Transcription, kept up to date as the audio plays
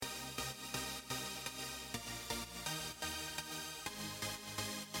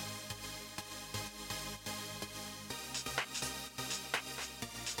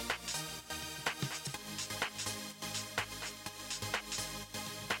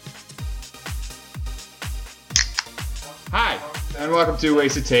Hi, and welcome to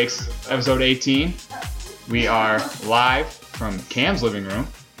Wasted Takes, episode 18. We are live from Cam's living room.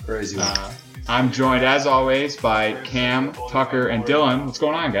 Crazy one. I'm joined, as always, by Cam, Tucker, and Dylan. What's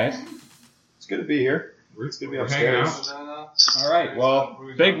going on, guys? It's good to be here. It's good to be upstairs. All right, well,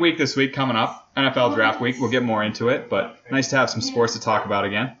 big week this week coming up. NFL draft week. We'll get more into it, but nice to have some sports to talk about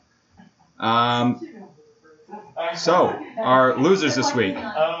again. So, our losers this week.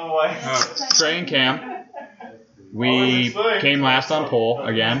 Trey and Cam. We came last on poll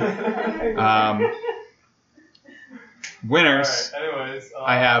again. Winners,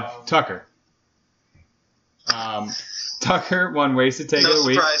 I have Tucker. Tucker won Wasted Take of the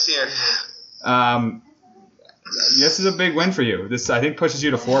week. No surprise here. This is a big win for you. This, I think, pushes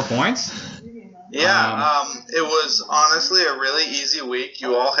you to 4 points. Yeah, it was honestly a really easy week.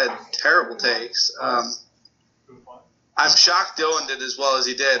 You all had terrible takes. I'm shocked Dylan did as well as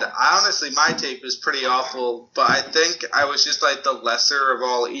he did. Honestly, my take was pretty awful, but I think I was just like the lesser of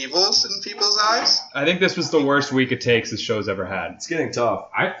all evils in people's eyes. I think this was the worst week of takes this show's ever had. It's getting tough.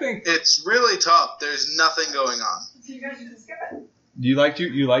 I think It's really tough. There's nothing going on. You liked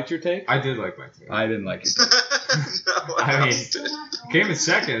your take? I did like my take. I didn't like it. No one I mean, else did. came in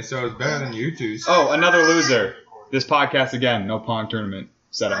second, so it's better than you two. Oh, another loser. This podcast again, no Pong tournament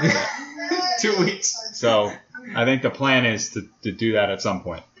set up yet. 2 weeks. So I think the plan is to do that at some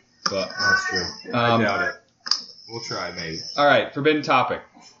point. But That's true. I doubt it. We'll try, maybe. all right, forbidden topic.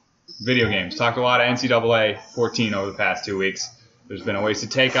 Video games. Talked a lot of NCAA 14 over the past 2 weeks. There's been a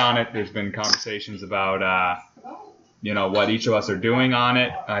wasted take on it. There's been conversations about what each of us are doing on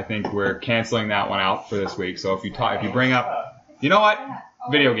it. I think we're canceling that one out for this week. So if you bring up, you know what?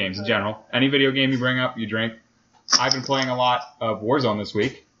 Video games in general. Any video game you bring up, you drink. I've been playing a lot of Warzone this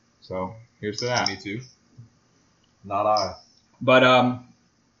week. So here's to that. Me too. Not I. But Does all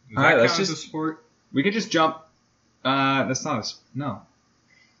right, that let's count as just a sport? we could just jump. That's not no.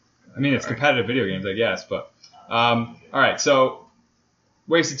 I mean, it's competitive video games, I guess. But all right, so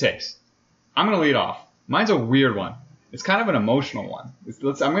wasted takes. I'm gonna lead off. Mine's a weird one. It's kind of an emotional one.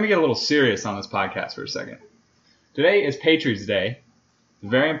 I'm gonna get a little serious on this podcast for a second. Today is Patriots Day. It's a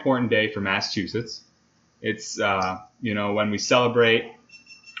very important day for Massachusetts. It's when we celebrate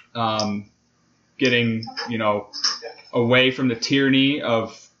getting away from the tyranny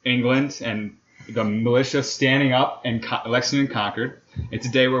of England and the militia standing up and Lexington conquered. It's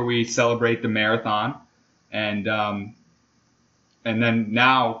a day where we celebrate the marathon, and then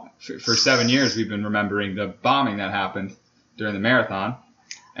now for 7 years we've been remembering the bombing that happened during the marathon.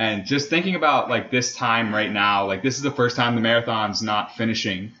 And just thinking about like this time right now, like this is the first time the marathon's not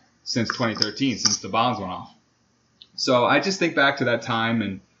finishing since 2013, since the bombs went off. So I just think back to that time,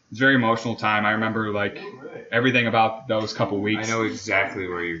 and it's a very emotional time. I remember like everything about those couple weeks. I know exactly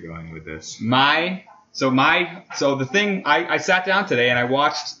where you're going with this. I sat down today and I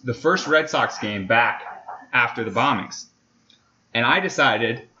watched the first Red Sox game back after the bombings. And I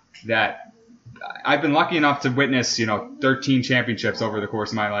decided that I've been lucky enough to witness, 13 championships over the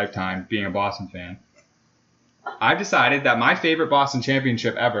course of my lifetime being a Boston fan. I've decided that my favorite Boston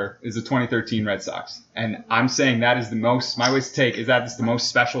championship ever is the 2013 Red Sox. And I'm saying that is my way to take is that it's the most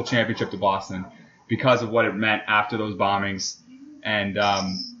special championship to Boston because of what it meant after those bombings. And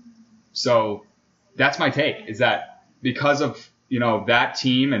so that's my take, is that because of, that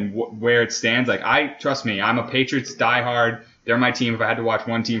team and where it stands, like trust me, I'm a Patriots diehard. They're my team. If I had to watch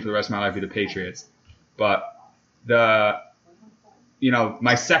one team for the rest of my life, it'd be the Patriots. But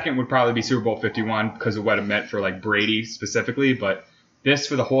my second would probably be Super Bowl 51 because of what it meant for like Brady specifically. But this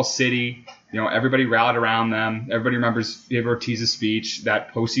for the whole city, everybody rallied around them. Everybody remembers Dave Ortiz's speech.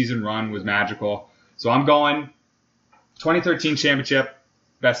 That postseason run was magical. So I'm going 2013 championship,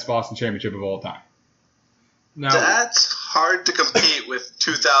 best Boston championship of all time. Now, That's hard to compete with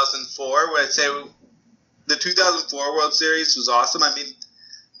 2004, where I'd say the 2004 World Series was awesome. I mean,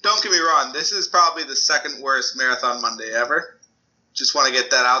 don't get me wrong, this is probably the second worst Marathon Monday ever. Just want to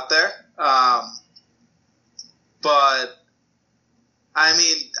get that out there. But, I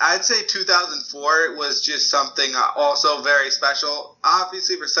mean, I'd say 2004 was just something also very special.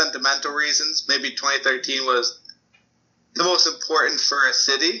 Obviously, for sentimental reasons, maybe 2013 was the most important for a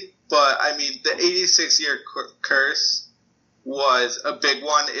city. But, I mean, the 86-year curse was a big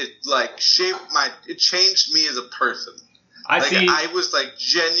one. It, it changed me as a person. I was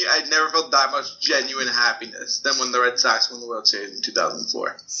I never felt that much genuine happiness than when the Red Sox won the World Series in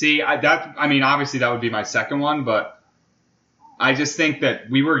 2004. Obviously that would be my second one, but I just think that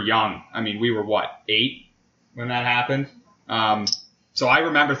we were young. I mean, we were 8 when that happened. So I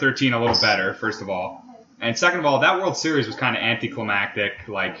remember 13 a little better, first of all. And second of all, that World Series was kind of anticlimactic.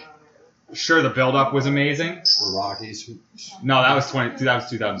 sure, the build-up was amazing. We're Rockies. No, that was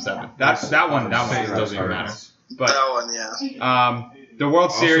 2007. That one doesn't even matter. But that one, yeah. The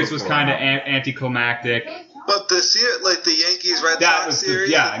World Also Series was cool. kind of anticlimactic. But the Yankees Red That Sox was series,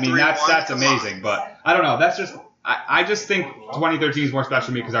 yeah. I mean, 3-1, that's come amazing. on. But I don't know. That's just I just think 2013 is more special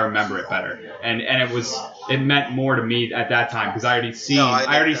to me because I remember it better, and it meant more to me at that time because I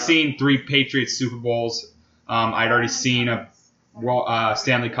already seen 3 Patriots Super Bowls. I'd already seen a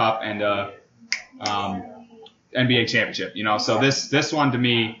Stanley Cup and a NBA championship. So this one to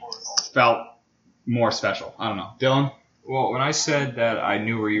me felt more special. I don't know, Dylan. Well, when I said that I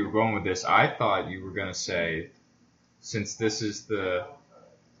knew where you were going with this, I thought you were going to say, since this is the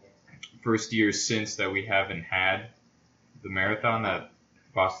first year since that we haven't had the marathon, that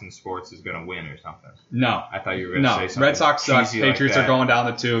Boston Sports is going to win or something. No. I thought you were going to say something. Red Sox suck. cheesy like Patriots that. are going down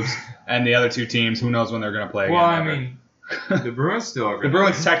the tubes, and the other 2 teams, who knows when they're going to play Well, again. I mean, the Bruins still are The going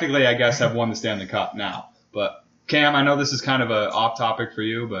Bruins to technically, I guess, have won the Stanley Cup now. But Cam, I know this is kind of a off topic for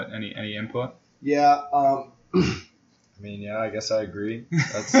you, but any input? Yeah. I mean, yeah. I guess I agree.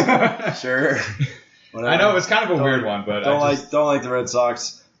 That's sure. I know it's kind of a weird one, but don't like the Red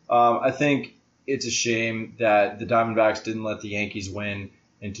Sox. I think it's a shame that the Diamondbacks didn't let the Yankees win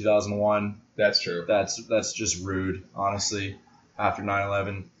in 2001. That's true. That's just rude, honestly. After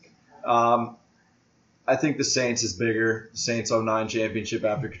 9/11, I think the Saints is bigger. The Saints 09 championship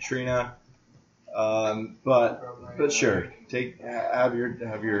after Katrina. But sure, have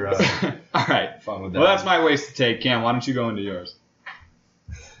your All right. fun with that. Well, that's my wasted take. Cam, why don't you go into yours?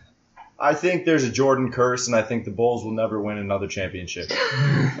 I think there's a Jordan curse, and I think the Bulls will never win another championship.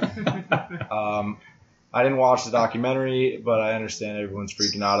 I didn't watch the documentary, but I understand everyone's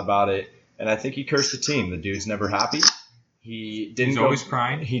freaking out about it. And I think he cursed the team. The dude's never happy. He didn't He's always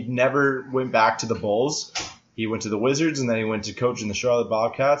crying. He never went back to the Bulls. He went to the Wizards, and then he went to coaching the Charlotte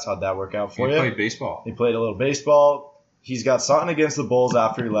Bobcats. How'd that work out for He you? played baseball. He played a little baseball. He's got something against the Bulls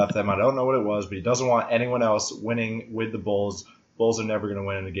after he left them. I don't know what it was, but he doesn't want anyone else winning with the Bulls. Bulls are never going to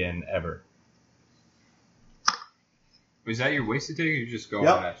win again, ever. Was that your wasted take, or you just go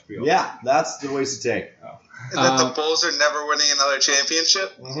Yep. on that spiel? Yeah, that's the waste to take. And that the Bulls are never winning another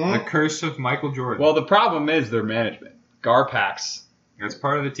championship. The curse of Michael Jordan. Well, the problem is their management. Garpax. That's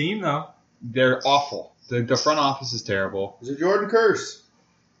part of the team, though. They're awful. The front office is terrible. It's a Jordan curse.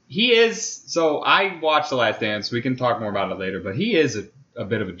 He is. So I watched The Last Dance. We can talk more about it later, but he is a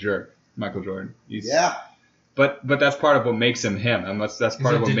bit of a jerk, Michael Jordan. Yeah. But that's part of what makes him him, and that's part He's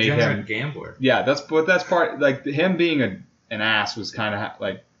of a what made degenerate him. gambler. Yeah, that's part. Like him being an ass was kind of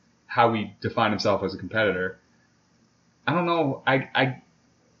like how he defined himself as a competitor. I don't know.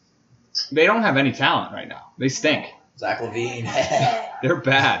 They don't have any talent right now. They stink. Zach LaVine. They're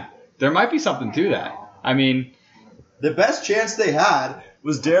bad. There might be something to that. I mean, The best chance they had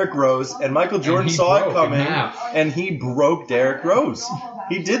was Derrick Rose, and Michael Jordan he saw it broke coming, in half. and he broke Derrick Rose.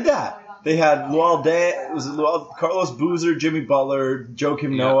 He did that. They had Carlos Boozer, Jimmy Butler,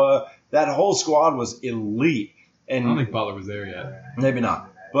 Joakim Noah. That whole squad was elite. I don't And think Butler was there yet. maybe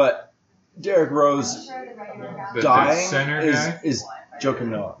not. But Derrick Rose The dying center guy? is Joakim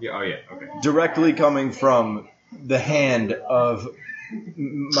Noah. Yeah, oh, yeah, okay. Directly coming from the hand of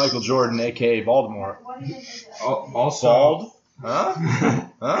Michael Jordan, a.k.a. Baltimore. Also, Bald? Huh?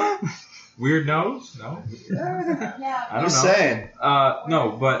 Huh? weird nose? No? I don't Just know. saying.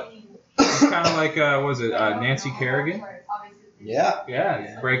 No, but it's kind of like, Nancy Kerrigan? Yeah.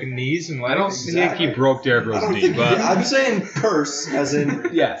 Yeah, breaking knees and legs. I don't think he broke Derrick Rose's knee, but I'm saying curse, as in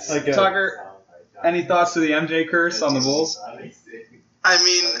yes. like a- Tucker, any thoughts to the MJ curse on the Bulls? I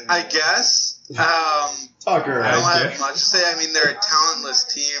mean, I guess. Tucker. I don't I have guess. much to say. I mean, they're a talentless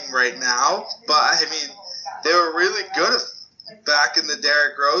team right now, but I mean, they were really good back in the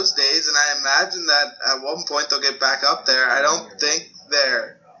Derrick Rose days, and I imagine that at one point they'll get back up there. I don't think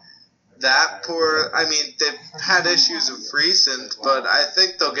they're that poor. I mean, they've had issues of recent, but I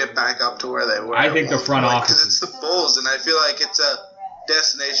think they'll get back up to where they were. I think the front office because it's the Bulls, and I feel like it's a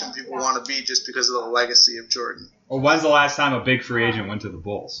destination people want to be just because of the legacy of Jordan. Well, when's the last time a big free agent went to the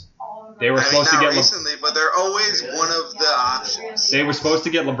Bulls? They were I mean, supposed to not get. recently, but they're always one of the options. They were supposed to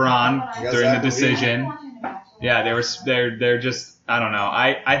get LeBron You guys during the have to decision. Yeah, they were. They're just. I don't know.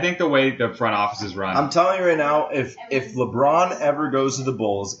 I think the way the front office is run. I'm telling you right now, if LeBron ever goes to the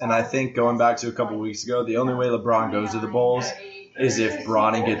Bulls, and I think going back to a couple weeks ago, the only way LeBron goes to the Bulls is if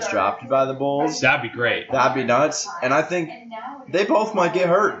Bronny gets drafted by the Bulls. That'd be great. That'd be nuts. And I think they both might get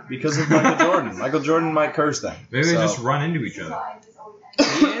hurt because of Michael Jordan. Michael Jordan might curse them. Maybe they So- just run into each other.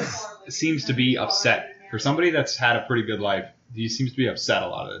 He seems to be upset. For somebody that's had a pretty good life, he seems to be upset a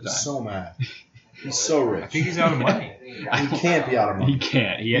lot of the time. so mad. He's so I rich. think he's out of money. He can't be out of money. He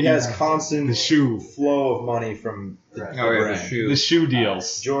can't. He has constant the shoe flow of money from the the brand. shoe. the shoe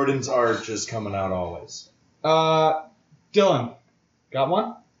deals. Jordan's are just coming out always. Dylan, got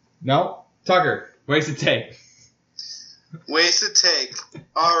one? No. Tucker, wasted take. Wasted take.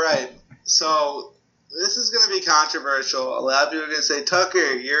 All right. So this is going to be controversial. A lot of people are going to say,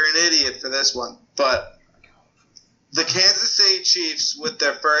 Tucker, you're an idiot for this one. But the Kansas City Chiefs, with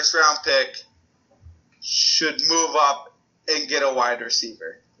their first round pick, should move up and get a wide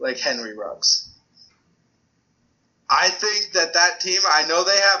receiver like Henry Ruggs. I think that team, I know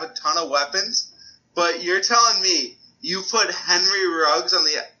they have a ton of weapons, but you're telling me you put Henry Ruggs on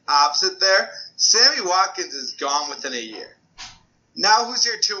the opposite there? Sammy Watkins is gone within a year. Now who's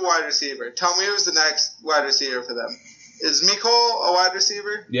your 2 wide receiver? Tell me who's the next wide receiver for them. Is Mecole a wide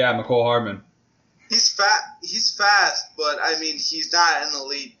receiver? Yeah, McCole Hardman. He's fast, but I mean he's not an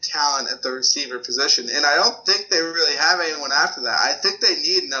elite talent at the receiver position, and I don't think they really have anyone after that. I think they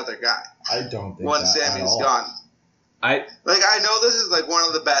need another guy. I don't think once that Sammy's at all. gone. I I know this is like one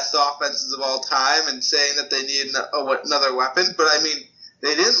of the best offenses of all time, and saying that they need another weapon, but I mean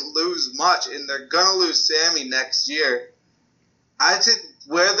they didn't lose much, and they're gonna lose Sammy next year. I think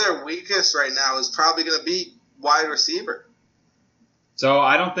where they're weakest right now is probably gonna be wide receiver. So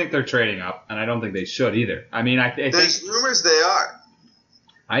I don't think they're trading up, and I don't think they should either. I mean, I think There's rumors they are.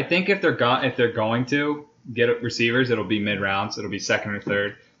 I think if they're going to get receivers, it'll be mid rounds. It'll be second or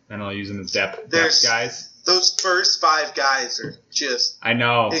third, and they'll use them as depth guys. Those first 5 guys are just I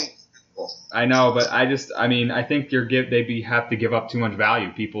know, incredible. but I think they'd have to give up too much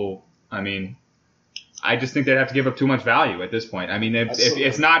value. People, I just think they'd have to give up too much value at this point. I mean, if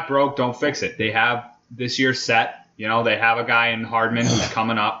it's not broke, don't fix it. They have this year set. You know, they have a guy in Hardman who's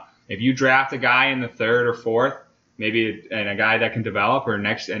coming up. If you draft a guy in the 3rd or 4th, maybe and a guy that can develop,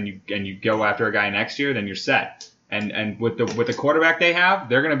 and you go after a guy next year, then you're set. And with the quarterback they have,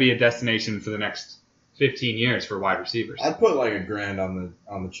 they're going to be a destination for the next 15 years for wide receivers. I'd put like $1,000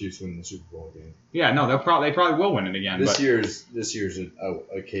 on the Chiefs winning the Super Bowl game. Yeah, no, they probably will win it again. This year's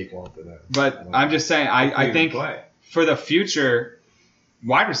a cakewalk for them. But I'm just saying, I think for the future,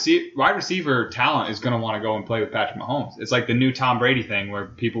 wide receiver talent is going to want to go and play with Patrick Mahomes. It's like the new Tom Brady thing where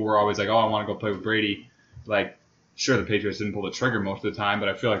people were always like, oh, I want to go play with Brady. Like, sure, the Patriots didn't pull the trigger most of the time, but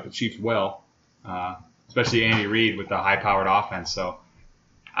I feel like the Chiefs will, especially Andy Reid with the high-powered offense. So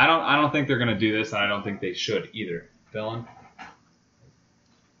I don't think they're going to do this, and I don't think they should either. Dylan?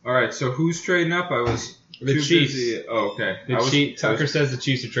 All right, so who's trading up? I was The too Chiefs. busy. Oh, okay. Tucker says the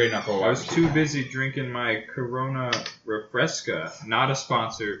Chiefs are trading up for a I while. was too busy drinking my Corona Refresca. Not a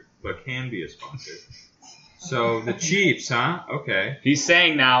sponsor, but can be a sponsor. So the Chiefs, huh? Okay. He's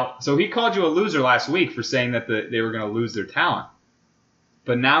saying now, so he called you a loser last week for saying that they were going to lose their talent.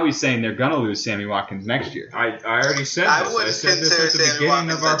 But now he's saying they're going to lose Sammy Watkins next year. I already said I this. wouldn't I said this consider at the Sammy beginning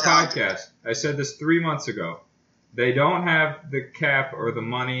Watkins of our that talented. podcast. I said this 3 months ago. They don't have the cap or the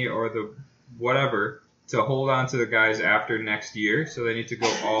money or the whatever to hold on to the guys after next year, so they need to go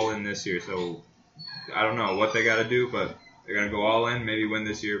all in this year. So I don't know what they got to do, but they're going to go all in, maybe win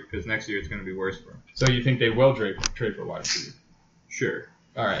this year, because next year it's going to be worse for them. So you think they will trade for wide receiver? Sure.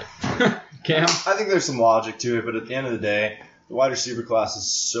 All right. Cam? I think there's some logic to it, but at the end of the day, the wide receiver class is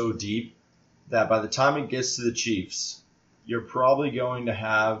so deep that by the time it gets to the Chiefs, you're probably going to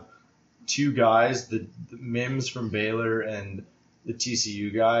have 2 guys, the Mims from Baylor and the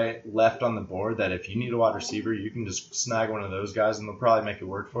TCU guy, left on the board that if you need a wide receiver, you can just snag one of those guys and they'll probably make it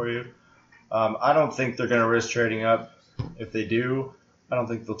work for you. I don't think they're going to risk trading up. If they do, I don't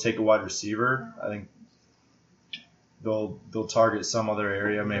think they'll take a wide receiver. I think they'll target some other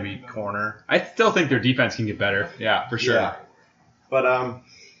area, maybe corner. I still think their defense can get better. Yeah, for sure. Yeah. But I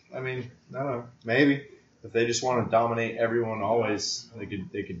don't know. Maybe if they just want to dominate everyone always, they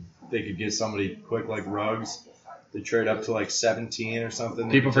could get somebody quick like Ruggs. They trade up to like 17 or something.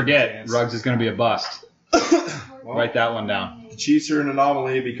 People forget Ruggs is going to be a bust. Well, Write that one down. the Chiefs are an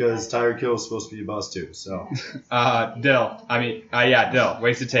anomaly because Tyreek Hill is supposed to be a bust too. So Dill. Dill.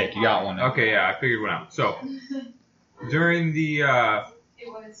 Wasted take. You got one. Okay, yeah, I figured one out. So during the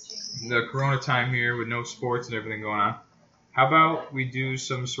Corona time here with no sports and everything going on, how about we do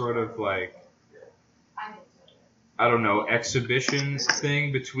some sort of like, I don't know, exhibition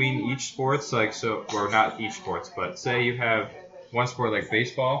thing between each sports, or not each sports, but say you have one sport like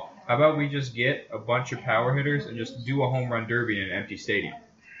baseball. How about we just get a bunch of power hitters and just do a home run derby in an empty stadium?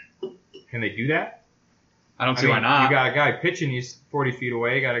 Can they do that? I don't see why not. You got a guy pitching, he's 40 feet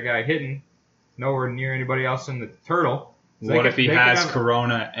away. You got a guy hitting, nowhere near anybody else in the turtle. So What if he has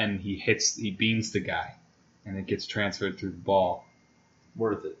Corona and he beans the guy, and it gets transferred through the ball?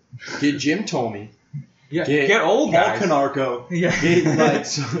 worth it. Get Jim Thome. Yeah, Get get old Paul guys. Canarco. Yeah. Get like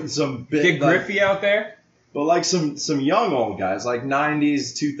some big, Get Griffey out there. but like some young old guys, like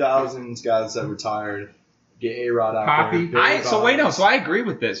 90s, 2000s guys that retired. Get A-Rod out Poppy. there. So I agree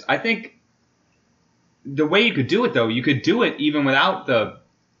with this. I think the way you could do it though, you could do it even without the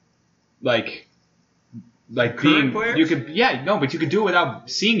like Current being players? you could but you could do it without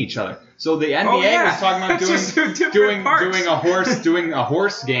seeing each other. So the NBA Oh, yeah. was talking about Just do different parts. doing a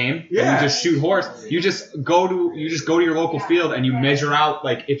horse game. Yeah. And you just shoot horse. You just go to your local field and you measure out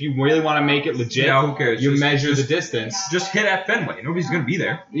like if you really want to make it legit. Yeah, who cares? You Just- measure the distance. Just hit at Fenway. Nobody's gonna be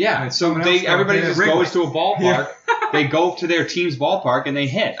there. Yeah, And so someone else everybody hit at just Wrigley. goes to a ballpark. Yeah. They go to their team's ballpark and they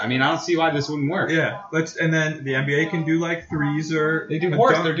hit. I mean, I don't see why this wouldn't work. Yeah, and then the NBA can do like threes or They do a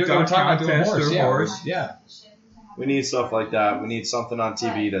horse. dunk- They're dunk talking about doing contest horse. or Yeah. horse. Yeah. We need stuff like that. We need something on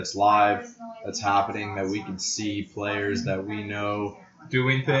TV that's live, that's happening, that we can see players that we know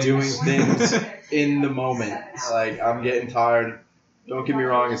Doing things. doing things in the moment. Like, I'm getting tired. Don't get me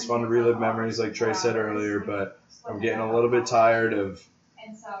wrong, it's fun to relive memories like Trey said earlier, but I'm getting a little bit tired of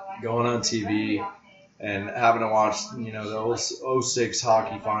going on TV and having to watch, the 06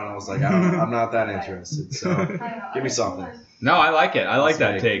 hockey finals. Like, I'm not that interested. So, give me something. No, I like it. I like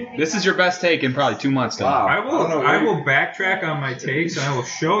that take. This is your best take in probably 2 months. Tom. Wow. I don't know will. where I will backtrack on my takes, and I will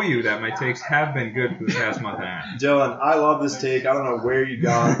show you that my takes have been good for the past month and a half. Dylan, I love this take. I don't know where you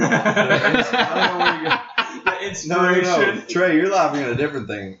got it. I don't know where you got The No. inspiration. Trey, you're laughing at a different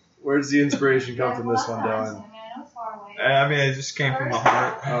thing. Where's the inspiration come from this one, Dylan? I mean, it just came from the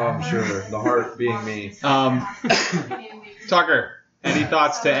heart. Oh, I'm sure. The heart being me. Tucker, any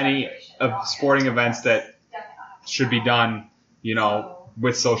thoughts to any of sporting events that should be done,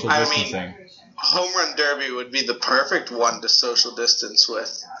 with social I mean- distancing? Home run derby would be the perfect one to social distance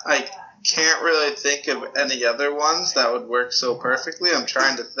with. I can't really think of any other ones that would work so perfectly. I'm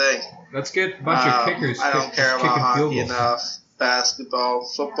trying to think. Let's get a bunch of kickers. I don't care about kicking field hockey goals. enough. Basketball,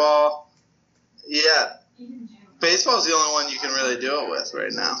 football. Yeah. Baseball's the only one you can really do it with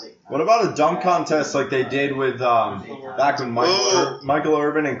right now. What about a dunk contest like they did with back when Michael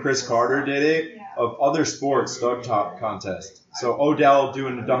Irvin and Chris Carter did it, of other sports dunk contest? So Odell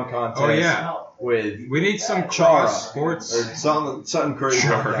doing a dunk contest Oh yeah, with we need some Chara cross sports. or something crazy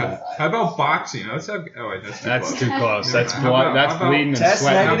like that. How about boxing? Let's have. Oh wait, that's too That's close. too close. That's How about- that's how about bleeding and Test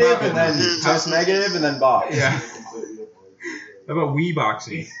sweating. negative and then box. Yeah. How about Wii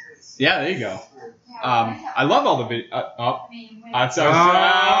boxing? Yeah, there you go. I love all the videos. That's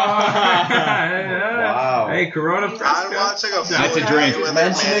Wow. Hey, Corona I'm Fresca. watching a That's a full drink. with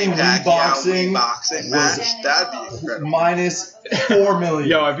Mentioning Manny Pacquiao Wii boxing was- match. That'd be incredible. Minus 4 million.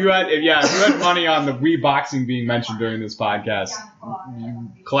 Yo, if you had money on the Wii boxing being mentioned during this podcast,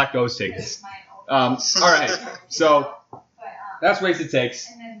 you collect those tickets. All right, so that's wasted takes.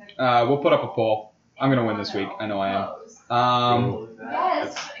 We'll put up a poll. I'm gonna win this week. I know I am.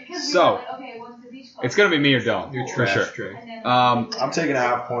 So it's gonna be me or Dylan. You're for trash, sure. Trey. I'm taking a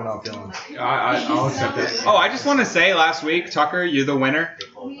half point off Dylan. I'll accept it. Oh, I just want to say, last week, Tucker, you're the winner.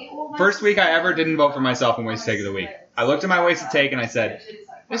 First week I ever didn't vote for myself in wasted take of the week. I looked at my wasted take and I said,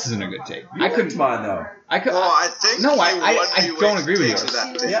 "This isn't a good take." I couldn't mine though. I could. Well, I think No, you I won don't the agree with takes yours.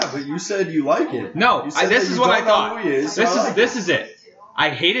 that day. Yeah, but you said you like it. No, You said this that is you what I don't know thought. who he is, so I like This is it. I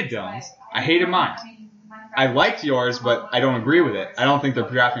hated Dylan's. I hated mine. I liked yours, but I don't agree with it. I don't think they're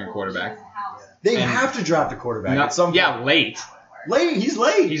drafting a quarterback. They And- have to draft a quarterback No, at some point. yeah, late. Late. He's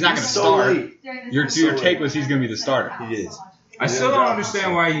late. He's not gonna so start. late. Your take was he's going to be the starter. He is. I still don't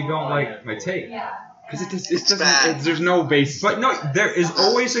understand why you don't like my take. Because it bad. doesn't. There's no basis. But no, there is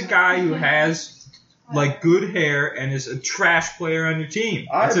always a guy who has like good hair and is a trash player on your team.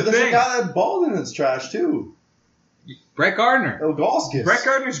 All right, That's but a there's a thing. guy that balled in that's trash too. Brett Gardner. Ilgauskas. Brett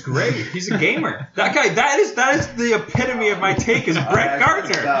Gardner's great. He's a gamer. That guy. That is the epitome of my take. Is Brett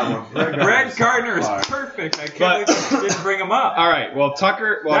Gardner. Brett Gardner is perfect. I can't believe I didn't bring him up. All right. Well,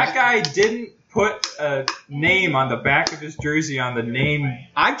 Tucker. Well, That guy didn't put a name on the back of his jersey on the name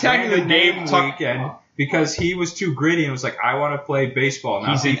I technically random gave name Tucker. weekend because he was too gritty and was like, I want to play baseball.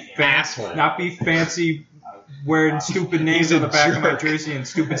 Not He's be an asshole. Not be fancy wearing stupid names He's a on the back of my jerk. jersey and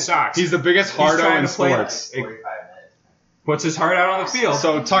stupid socks. He's the biggest He's hardo trying in to play- sports. Puts his heart out on the field.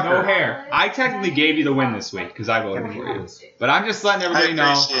 So Tucker, no hair. I technically gave you the win this week because I voted for you. But I'm just letting I everybody know.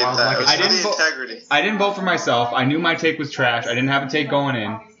 appreciate that. It was I for didn't the vote- integrity. I didn't vote for myself. I knew my take was trash. I didn't have a take going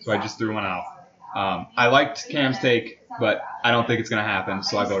in, so I just threw one out. I liked Cam's take, but I don't think it's going to happen,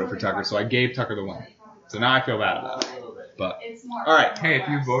 so I voted for Tucker. So I gave Tucker the win. So now I feel bad about it. But, all right. Hey, if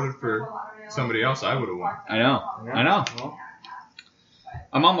you voted for somebody else, I would have won. I know.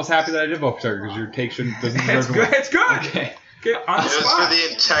 I'm almost happy that I did vote for Tucker because your take doesn't deserve It's to good. win. It's good. Okay. Get on the It was spot. for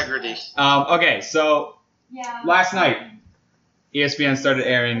the integrity. Okay, so last night, ESPN started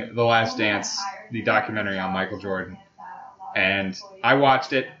airing The Last Dance, the documentary on Michael Jordan. And I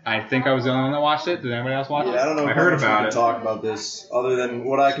watched it. I think I was the only one that watched it. Did anybody else watch it? Yeah, I don't know I if heard much about we can it. talk about this other than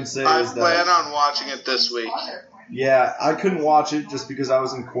what I can say I is plan that on watching it this week. yeah, I couldn't watch it just because I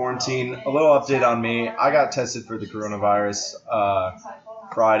was in quarantine. A little update on me: I got tested for the coronavirus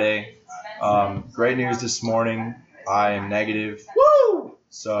Friday. Great news this morning: I am negative. Woo!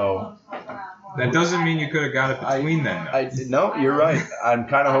 So That doesn't mean you could have got it between then. Though. no, you're right. I'm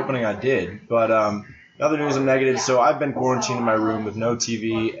kind of hoping I did, but other news, I'm negative. So I've been quarantined in my room with no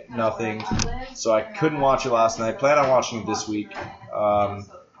TV, nothing. So I couldn't watch it last night. Plan on watching it this week.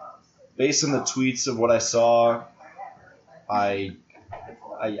 Based on the tweets of what I saw, I'm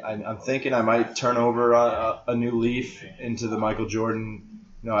thinking I might turn over a new leaf into the Michael Jordan.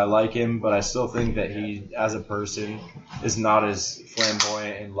 I like him, but I still think that he, as a person, is not as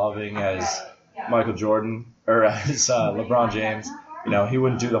flamboyant and loving as Michael Jordan or as LeBron James. He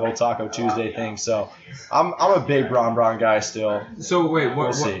wouldn't do the whole Taco Tuesday thing. So I'm a big Bron guy still. So wait, what,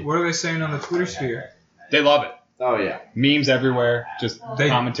 We'll see. what are they saying on the Twitter sphere? They love it. Oh yeah. Memes everywhere, just They-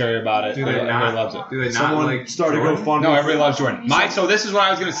 commentary about it. Do they Everybody not? loves it. Do they not Someone like started Jordan? GoFundMe. No, everybody loves Jordan. So this is what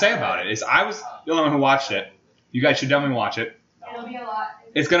I was going to say about it. Is I was the only one who watched it. You guys should definitely watch it.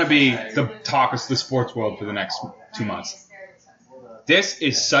 It's going to be the talk of the sports world for the next 2 months. This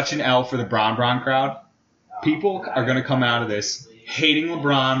is such an L for the Bron crowd. People are going to come out of this hating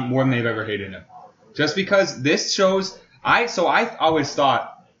LeBron more than they've ever hated him. Just because this shows... I always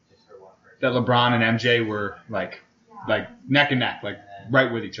thought that LeBron and MJ were like neck and neck, like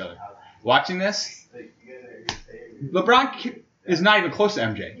right with each other. Watching this, LeBron is not even close to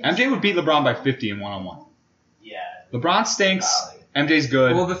MJ. MJ would beat LeBron by 50 in one-on-one. LeBron stinks. MJ's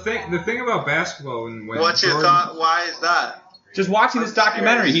good. Well, the thing about basketball when What's your Jordan, thought? Why is that? Just watching this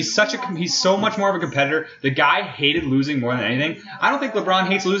documentary, he's so much more of a competitor. The guy hated losing more than anything. I don't think LeBron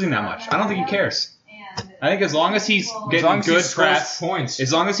hates losing that much. I don't think he cares. I think as long as he's getting as long as he good scores press, points.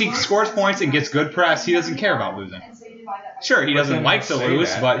 as long as he scores points and gets good press, he doesn't care about losing. Sure, he doesn't like to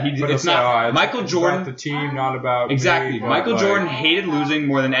lose, but it's not. Michael Jordan, about the team, not about exactly. me, but Michael like- Jordan hated losing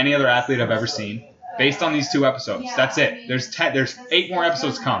more than any other athlete I've ever seen. Based on these 2 episodes, that's it. There's 8 more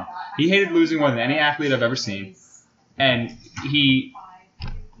episodes to come. He hated losing more than any athlete I've ever seen, and he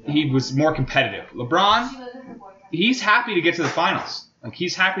was more competitive. LeBron, he's happy to get to the finals.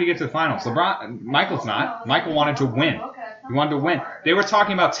 He's happy to get to the finals. Michael's not. Michael wanted to win. He wanted to win. They were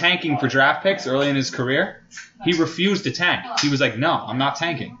talking about tanking for draft picks early in his career. He refused to tank. He was like, no, I'm not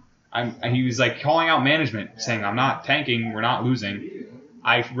tanking. He was like calling out management, saying, I'm not tanking. We're not losing.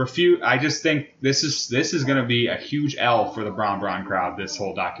 I refuse. I just think this is going to be a huge L for the Bron crowd, this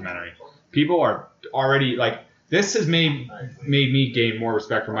whole documentary. People are already like, this has made me gain more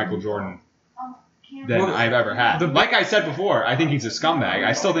respect for Michael Jordan than I've ever had. Like I said before, I think he's a scumbag.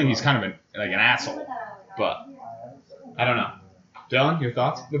 I still think he's kind of an asshole. But I don't know. Dylan, your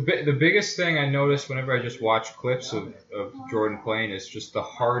thoughts? The biggest thing I noticed whenever I just watch clips of Jordan playing is just the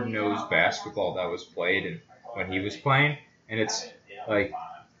hard-nosed basketball that was played and when he was playing. And it's like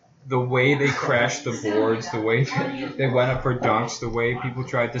the way they crashed the boards, the way they went up for dunks, the way people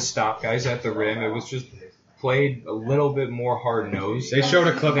tried to stop guys at the rim. It was just played a little bit more hard-nosed. They showed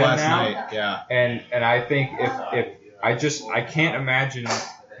a clip than last now. night. Yeah. And I think if I can't imagine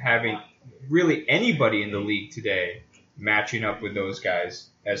having really anybody in the league today matching up with those guys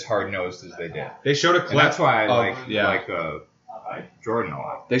as hard-nosed as they did. They showed a And clip. that's why I of- like Jordan a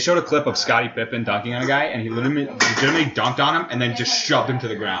lot. They showed a clip of Scottie Pippen dunking on a guy, and he legitimately dunked on him and then just shoved him to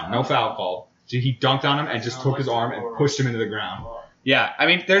the ground. No foul call. So he dunked on him and just took his arm and pushed him into the ground. Yeah, I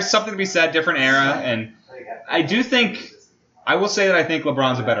mean, there's something to be said, different era, and I will say that I think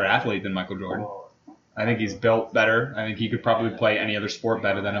LeBron's a better athlete than Michael Jordan. I think he's built better. I think he could probably play any other sport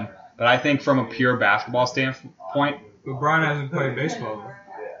better than him. But I think from a pure basketball standpoint, LeBron hasn't played baseball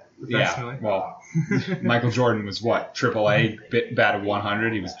professionally. yeah, well, Michael Jordan was what, AAA, batted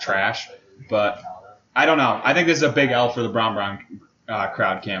 100. He was trash. But I don't know. I think this is a big L for the Bron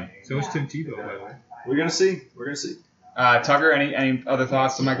crowd, Cam. So is Tim Tebow, by the way. We're gonna see. Tucker, any other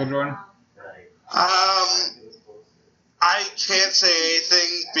thoughts to Michael Jordan? I can't say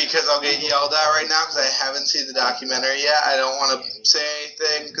anything because I'll get yelled at right now because I haven't seen the documentary yet. I don't want to say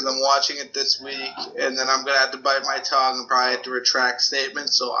anything because I'm watching it this week, and then I'm going to have to bite my tongue and probably have to retract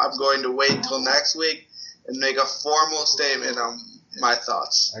statements. So I'm going to wait till next week and make a formal statement on my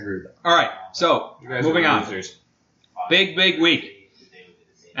thoughts. I agree with that. All right, so You guys moving are on. losers. Big week.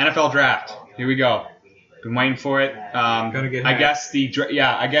 NFL draft. Here we go. Been waiting for it. Gonna get I hacked. guess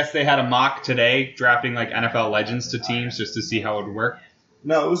I guess they had a mock today drafting like NFL legends to teams just to see how it would work.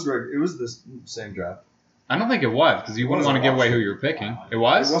 No, it was the same draft. I don't think it was because you wouldn't want to give away who you were picking. It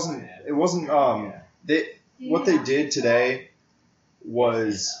was? It wasn't. What they did today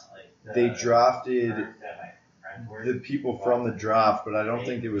was they drafted the people from the draft, but I don't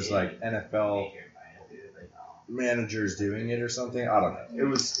think it was like NFL managers doing it or something. I don't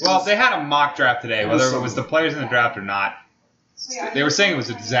know. Well, they had a mock draft today, whether it was something. the players in the draft or not. They were saying it was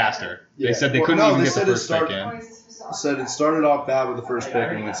a disaster. They Yeah. said they Well, couldn't no, even they get the said it first pick in. said it started off bad with the first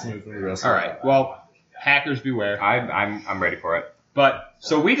pick and it's moved from the rest. All of right. Well, hackers beware. I'm ready for it. But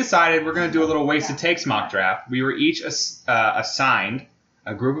so we decided we're going to do a little wasted takes mock draft. We were each assigned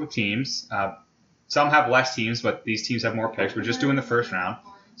a group of teams. Some have less teams, but these teams have more picks. We're just doing the first round.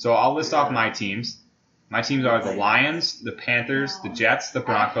 So I'll list off my teams. My teams are the Lions, the Panthers, the Jets, the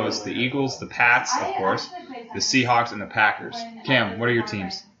Broncos, the Eagles, the Pats, of course, the Seahawks, and the Packers. Cam, what are your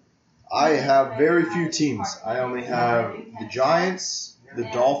teams? I have very few teams. I only have the Giants, the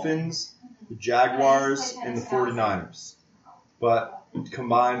Dolphins, the Jaguars, and the 49ers. But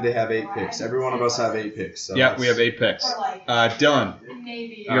combined, they have 8 picks. Every one of us have 8 picks. So Yep, we have 8 picks. Dylan,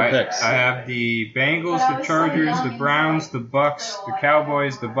 your picks. I have the Bengals, the Chargers, the Browns, the Bucks, the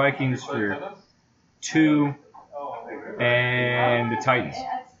Cowboys, the Vikings for 2, and the Titans.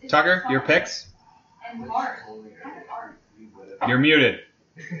 Tucker, your picks? You're muted.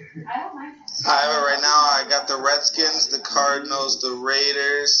 I have it right now. I got the Redskins, the Cardinals, the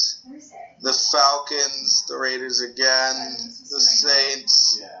Raiders, the Falcons, the Raiders again, the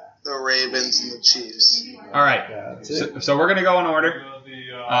Saints, the Ravens, and the Chiefs. All right. Yeah, that's it. So we're gonna go in order.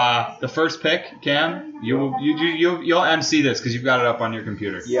 The first pick, Cam, you'll MC this because you've got it up on your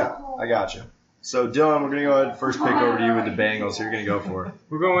computer. Yeah, I got you. So, Dylan, we're going to go ahead first pick over to you with the Bengals. Who you're going to go for?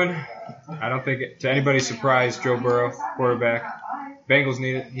 We're going, I don't think to anybody's surprise, Joe Burrow, quarterback. Bengals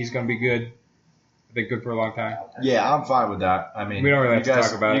need it. He's going to be good. I think good for a long time. Yeah, I'm fine with that. I mean, We don't really have to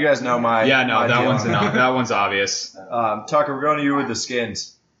talk about it. You guys know my Yeah, no, my that deal one's on enough. That one's obvious. Tucker, we're going to you with the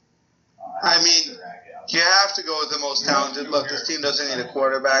Skins. I mean, you have to go with the most talented. Look, this team doesn't need a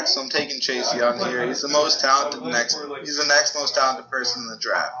quarterback, so I'm taking Chase Young here. He's the most talented He's the next most talented person in the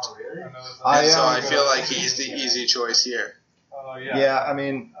draft. So I feel like he's the easy choice here. Yeah, I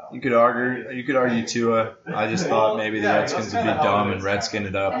mean, you could argue Tua. I just thought maybe the Redskins would be dumb and redskin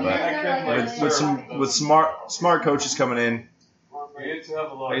it up, but with smart coaches coming in,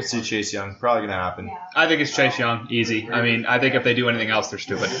 I can see Chase Young. Probably gonna happen. I think it's Chase Young, easy. I mean, I think if they do anything else, they're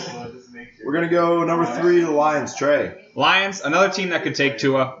stupid. We're gonna go number 3, the Lions. Trey. Lions, another team that could take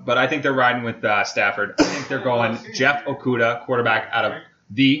Tua, but I think they're riding with Stafford. I think they're going Jeff Okudah, quarterback out of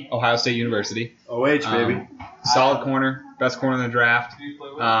the Ohio State University. OH, baby. Solid corner, best corner in the draft.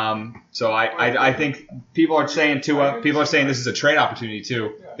 So I think people are saying Tua. People are saying this is a trade opportunity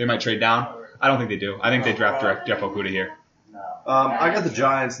too. They might trade down. I don't think they do. I think they draft Jeff Okudah here. I got the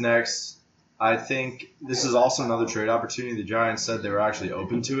Giants next. I think this is also another trade opportunity. The Giants said they were actually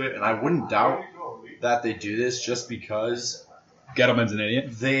open to it, and I wouldn't doubt that they do this just because Gettleman's an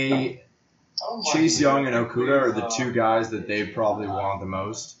idiot. Chase Young and Okudah are the two guys that they probably want the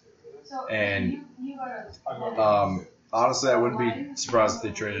most. And honestly, I wouldn't be surprised if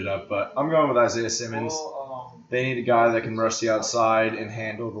they traded up, but I'm going with Isaiah Simmons. They need a guy that can rush the outside and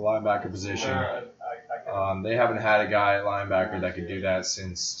handle the linebacker position. They haven't had a guy at linebacker that could do that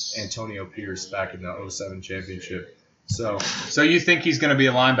since Antonio Pierce back in the 07 championship. So you think he's going to be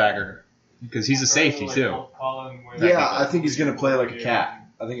a linebacker? Because he's a safety, too. yeah, I think he's going to play like a cat.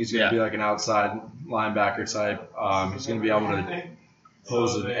 I think he's going to be like an outside linebacker type. He's going to be able to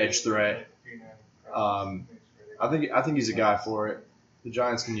pose an edge threat. I think he's a guy for it. The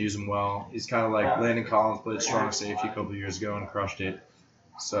Giants can use him well. He's kind of like Landon Collins played strong safety a couple of years ago and crushed it.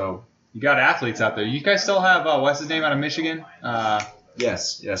 So You got athletes out there. You guys still have, what's his name out of Michigan?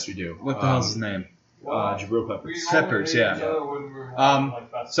 yes, we do. What the hell's his name? Jabril Peppers. Peppers, yeah.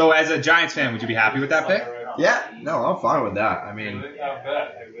 So as a Giants fan, would you be happy with that pick? Yeah, no, I'm fine with that. I mean,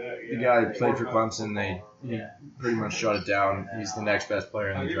 the guy who played for Clemson, he pretty much shut it down. He's the next best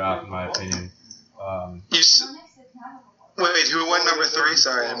player in the draft, in my opinion. Wait, who went number 3?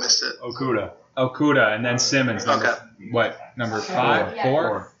 Sorry, I missed it. Okudah, and then Simmons. Number 5?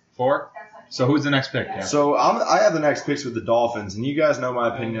 4? So who's the next pick? Yeah. So I have the next picks with the Dolphins, and you guys know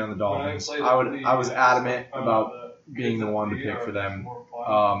my opinion on the Dolphins. I was adamant about being the one to pick for them.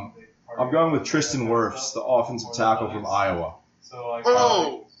 I'm going with Tristan Wirfs, the offensive tackle from Iowa.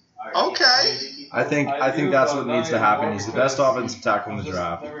 Oh, okay. I think that's what needs to happen. He's the best offensive tackle in the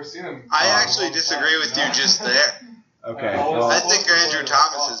draft. I actually disagree with you just there. Okay. I Well, think Andrew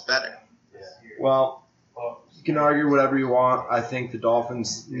Thomas is better. you can argue whatever you want. I think the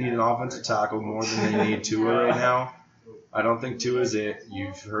Dolphins need an offensive tackle more than they need Tua right now. I don't think Tua is it.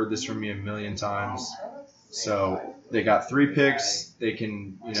 You've heard this from me a million times. So they got 3 picks. They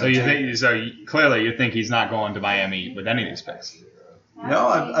can, Clearly you think he's not going to Miami with any of these picks. No,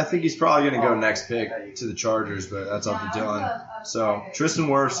 I think he's probably going to go next pick to the Chargers, but that's up to Dylan. So Tristan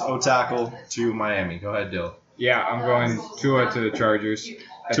Wirfs, O-tackle to Miami. Go ahead, Dylan. Yeah, I'm going Tua to the Chargers.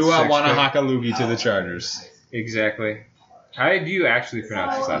 Tua Wanahakalugi to the Chargers. Exactly. How do you actually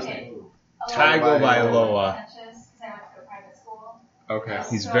pronounce his last name? Tagovailoa. Okay.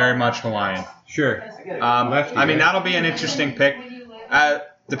 He's very much Hawaiian. Sure. I mean, that'll be an interesting pick.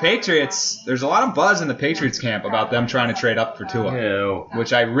 The Patriots, there's a lot of buzz in the Patriots camp about them trying to trade up for Tua, Ew.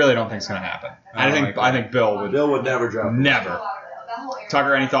 which I really don't think is going to happen. I think Bill would never drop. Never.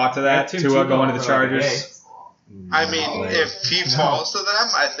 Tucker, any thought to that? Tua going to the Chargers? I mean, if he falls to them,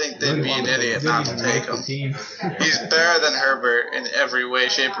 I think they'd be an idiot not to take him. He's better than Herbert in every way,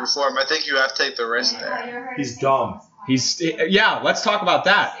 shape, or form. I think you have to take the risk there. He's dumb. Let's talk about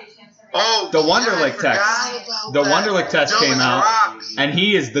that. Oh, the Wonderlic test. The Wonderlic test came out, and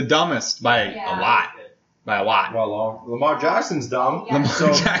he is the dumbest by a lot. Well, Lamar Jackson's dumb. Lamar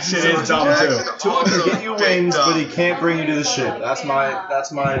Jackson is dumb too. Tua can get you wins, but he can't bring you to the ship. That's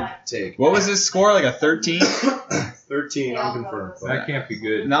my take. What was his score? Like a 13? 13, unconfirmed. That can't be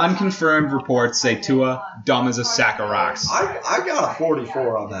good. Non-confirmed reports say Tua dumb as a sack of rocks. I got a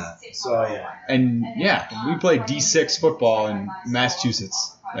 44 on that. So and we played D6 football in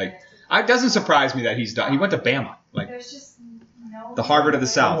Massachusetts. Like, it doesn't surprise me that he's done. He went to Bama, like the Harvard of the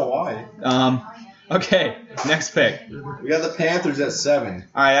South. Hawaii. Okay, next pick. We got the Panthers at 7.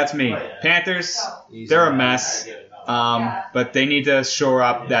 All right, that's me. Panthers, they're a mess. But they need to shore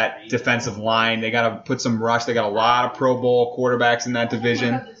up that defensive line. They got to put some rush. They got a lot of Pro Bowl quarterbacks in that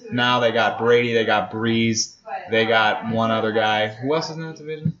division. Now they got Brady. They got Breeze. They got one other guy. Who else is in that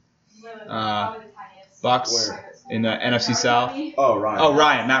division? Bucks in the NFC South. Oh, Ryan. Oh,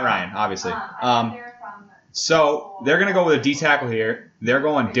 Ryan. Not Ryan, obviously. So they're going to go with a D tackle here. They're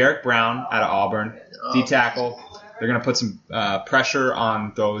going Derek Brown out of Auburn. D tackle. They're going to put some pressure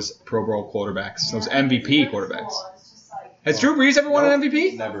on those Pro Bowl quarterbacks, those MVP quarterbacks. Has Drew Brees ever won an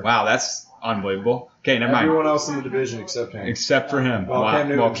MVP? Never. Wow, that's unbelievable. Okay, never mind. Everyone else in the division except him. Except for him.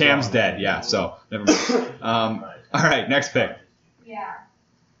 Well, Cam's dead. Yeah, so never mind. All right, next pick.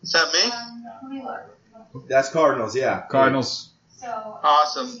 Is that me? That's Cardinals, yeah. Cardinals.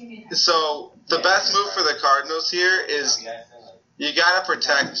 Awesome. So the best move for the Cardinals here is you got to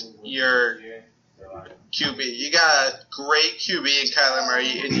protect your QB. You got a great QB in Kyler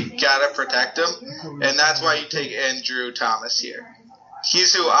Murray, and you got to protect him, and that's why you take Andrew Thomas here.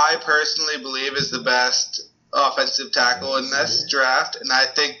 He's who I personally believe is the best offensive tackle in this draft, and I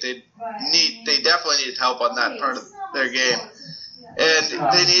think they definitely need help on that part of their game. And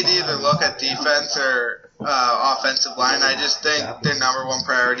they need to either look at defense or offensive line. I just think their number one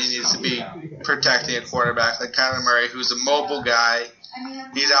priority needs to be protecting a quarterback like Kyler Murray, who's a mobile guy.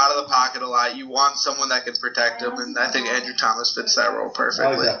 He's out of the pocket a lot. You want someone that can protect him, and I think Andrew Thomas fits that role perfectly.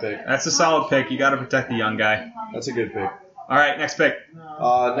 I like that pick. That's a solid pick. You got to protect the young guy. That's a good pick. All right, next pick.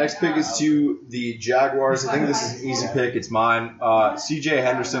 Next pick is to the Jaguars. I think this is an easy pick. It's mine. C.J.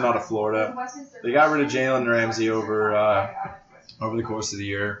 Henderson out of Florida. They got rid of Jalen Ramsey over the course of the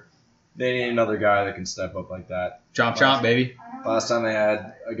year. They need another guy that can step up like that. Chomp, baby. Last time they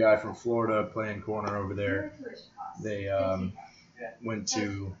had a guy from Florida playing corner over there. They went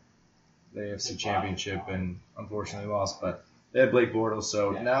to the AFC Championship and unfortunately lost, but they had Blake Bortles.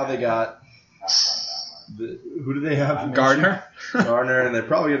 So now they got who do they have? Gardner, and they're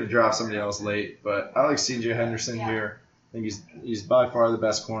probably going to draft somebody else late. But I like C.J. Henderson here. I think he's by far the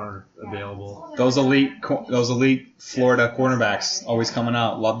best corner available. Those elite Florida cornerbacks always coming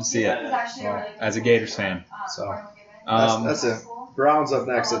out. Love to see it. As a Gators fan. So that's it. Browns up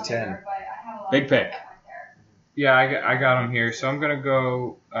next at 10. Big pick. Yeah, I got him here. So I'm going to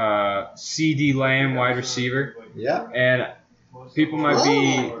go C.D. Lamb, wide receiver. Yeah. And people might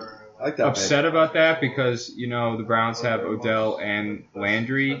be upset about that because, the Browns have Odell and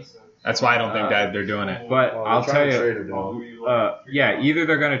Landry. That's why I don't think that they're doing it. But I'll tell you, either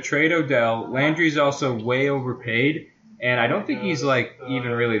they're going to trade Odell. Landry's also way overpaid, and I don't think he's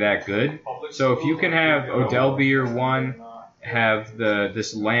even really that good. So if you can have Odell be your 1, have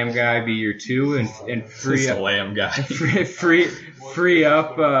this Lamb guy be your 2, and free up Lamb guy, free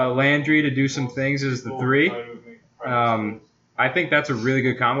up Landry to do some things as the 3. I think that's a really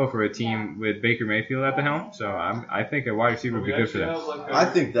good combo for a team with Baker Mayfield at the helm. So I think a wide receiver would be good for them. I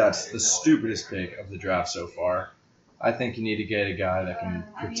think that's the stupidest pick of the draft so far. I think you need to get a guy that can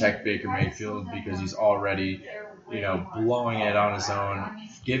protect Baker Mayfield because he's already, blowing it on his own.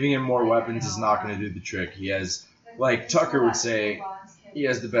 Giving him more weapons is not going to do the trick. He has, like Tucker would say, he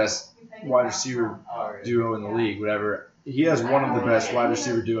has the best wide receiver duo in the league, whatever. He has one of the best wide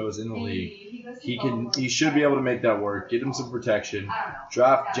receiver duos in the league. He should be able to make that work. Get him some protection.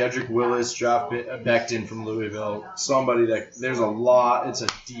 Draft Jedrick Willis. Draft Becton from Louisville. Somebody that there's a lot. It's a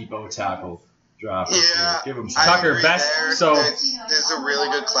deep O tackle draft. Yeah, Give him some. Tucker, agree best- there. so- There's a really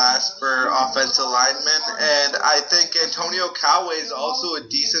good class for offensive linemen, and I think Antonio Callaway is also a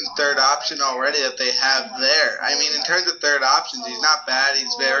decent third option already that they have there. I mean, in terms of third options, he's not bad.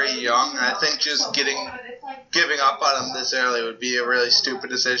 He's very young. I think just giving up on him this early would be a really stupid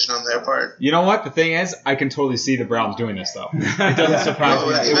decision on their part. You know what? The thing is, I can totally see the Browns doing this, though. It doesn't surprise No,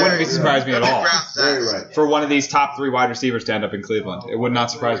 me. that's It wouldn't very- surprise me at all. Very right. For one of these top 3 wide receivers to end up in Cleveland. It would not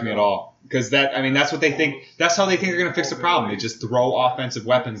surprise me at all. Because that's what they think. That's how they think they're going to fix the problem. They just throw offensive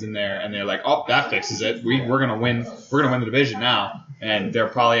weapons in there, and they're like, "Oh, that fixes it. We're going to win. We're going to win the division now." And they'll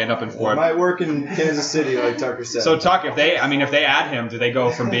probably end up in It 4th. might work in Kansas City, like Tucker said. So, Tuck, if they add him, do they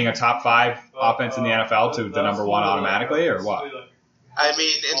go from being a top 5 offense in the NFL to the number 1 automatically, or what? I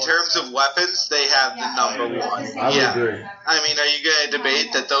mean, in terms of weapons, they have the number 1. I would Yeah. agree. I mean, are you going to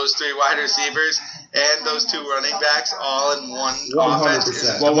debate that those 3 wide receivers and those 2 running backs all in one 100%. offense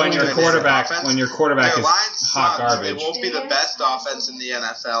is Well, when the your most quarterback offense? Their is lines hot suck. garbage. It won't be the best offense in the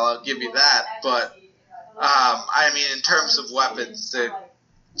NFL, I'll give you that. But, I mean, in terms of weapons,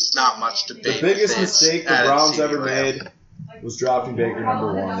 it's not much debate. The biggest They mistake the added Browns CeeDee ever Lamb. made was drafting Baker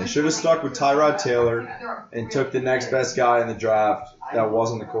number 1. They should have stuck with Tyrod Taylor and took the next best guy in the draft that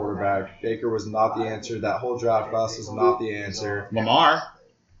wasn't the quarterback. Baker was not the answer. That whole draft class was not the answer. Lamar.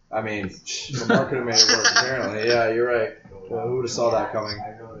 I mean, Lamar could have made it work, apparently. Yeah, you're right. Well, who would have saw that coming?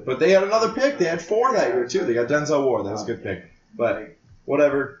 But they had another pick. They had 4 that year, too. They got Denzel Ward. That was a good pick. But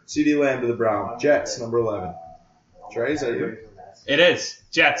whatever. CeeDee Lamb to the Browns. Jets, number 11. Trey, is that you? It is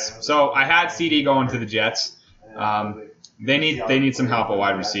Jets. So I had CD going to the Jets. They need some help at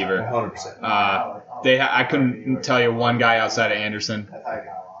wide receiver. 100%. I couldn't tell you one guy outside of Anderson.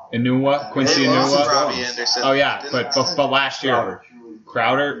 Quincy They lost Enunwa. Robbie Anderson. Oh yeah, Didn't but last year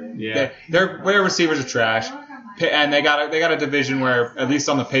Crowder. Yeah. Their receivers are trash, and they got a division where at least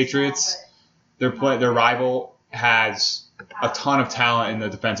on the Patriots, their rival has a ton of talent in the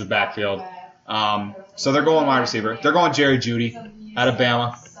defensive backfield. So they're going wide receiver. They're going Jerry Jeudy out of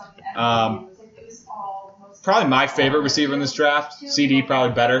Bama. Probably my favorite receiver in this draft. CD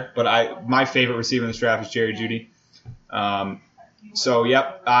probably better, but my favorite receiver in this draft is Jerry Jeudy. So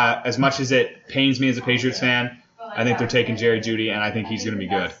yep. As much as it pains me as a Patriots fan, I think they're taking Jerry Jeudy, and I think he's going to be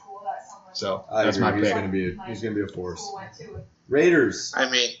good. So I that's agree. my pick. He's gonna be a force. Raiders. I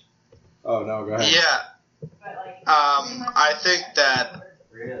mean, Oh no, go ahead. yeah. I think that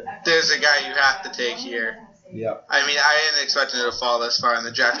there's a guy you have to take here. Yep. I mean, I didn't expect him to fall this far in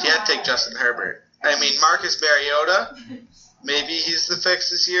the draft. You had to take Justin Herbert. I mean, Marcus Mariota, maybe he's the fix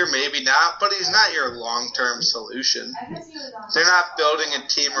this year, maybe not, but he's not your long-term solution. They're not building a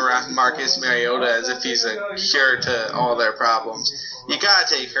team around Marcus Mariota as if he's a cure to all their problems. You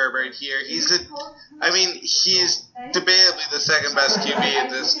gotta take Herbert here. He's debatably the second best QB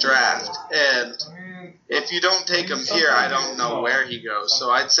in this draft, and if you don't take him here, I don't know where he goes. So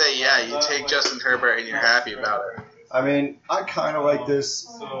I'd say, yeah, you take Justin Herbert and you're happy about it. I mean, I kind of like this.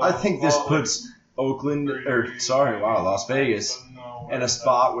 I think this puts Las Vegas in a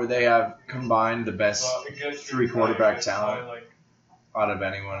spot where they have combined the best 3 quarterback talent out of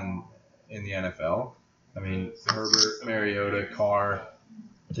anyone in the NFL. I mean, Herbert, Mariota, Carr,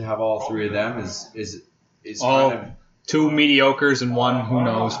 to have all 3 of them is All kind of 2 mediocres and 1 who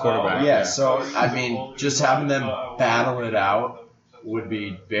knows quarterback. yeah. So I mean, just having them battle it out would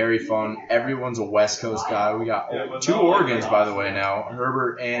be very fun. Everyone's a West Coast guy. We got 2 Oregons, by the way, now.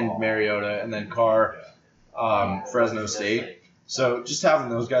 Herbert and Mariota, and then Carr, Fresno State. So just having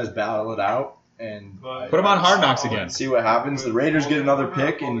those guys battle it out and Put him on Hard Knocks again. see what happens. The Raiders get another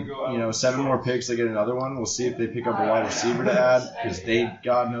pick, and 7 more picks, they get another one. We'll see if they pick up a wide receiver to add, because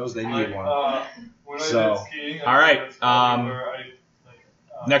God knows they need one. So, all right.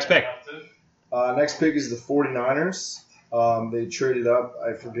 Next pick. next pick is the 49ers. They traded up,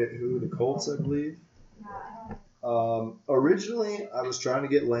 I forget who, the Colts, I believe. Originally, I was trying to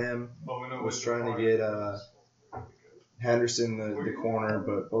get Lamb. I was trying to get Henderson, the corner,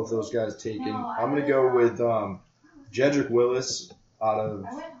 but both those guys taken. I'm going to go with Jedrick Willis out of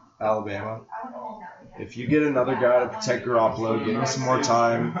Alabama. If you get another guy to protect Garoppolo, give him some more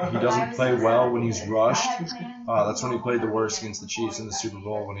time. He doesn't play well when he's rushed. That's when he played the worst against the Chiefs in the Super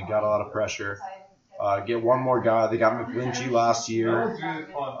Bowl, when he got a lot of pressure. Get one more guy. They got McGlinchey last year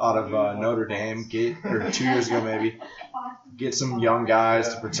out of Notre Dame, or 2 years ago maybe. Get some young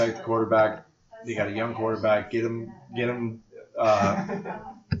guys to protect the quarterback. They got a young quarterback. Get him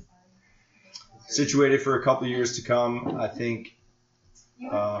situated for a couple years to come. I think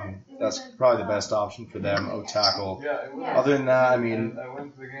that's probably the best option for them, O-tackle. Other than that, I mean,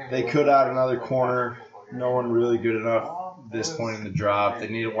 they could add another corner. No one really good enough at this point in the draft. They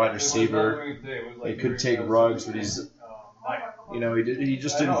need a wide receiver. They could take Ruggs, but he's, he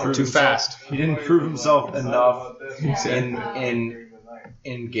just didn't prove Too himself. fast. He didn't prove himself enough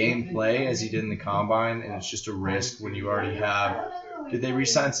in game play as he did in the combine, and it's just a risk when you already have. Did they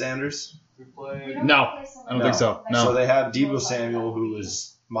re-sign Sanders? No, I don't think so. No. So they have Deebo Samuel, who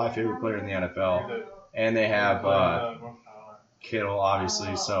is my favorite player in the NFL, and they have Kittle,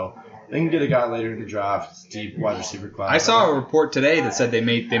 obviously. So they can get a guy later in the draft, deep wide receiver class. I saw a report today that said they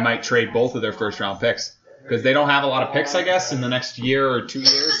might trade both of their first round picks because they don't have a lot of picks, I guess, in the next year or 2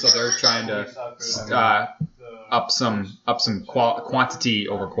 years. So they're trying to up some quantity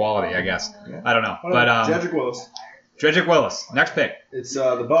over quality, I guess. I don't know, but Jedrick Willis, next pick. It's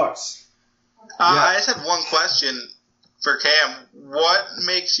the Bucks. I just had one question for Cam. What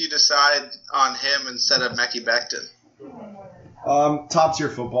makes you decide on him instead of Mekhi Becton? Top tier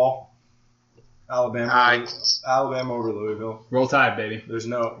football. Alabama over Louisville. Roll Tide, baby. There's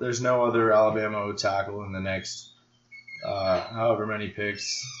no other Alabama tackle in the next however many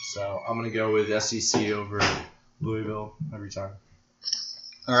picks. So I'm gonna go with SEC over Louisville every time.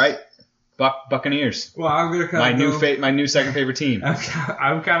 All right, Buccaneers. Well, I'm gonna kind of my new second favorite team.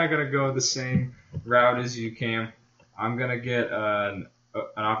 I'm kind of gonna go the same route as you, Cam. I'm gonna get an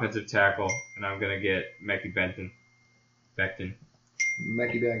offensive tackle, and I'm gonna get Mekhi Becton.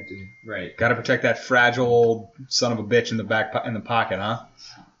 Mekhi Becton. Right. Got to protect that fragile old son of a bitch in the pocket, huh?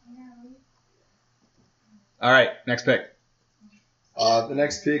 All right, next pick. The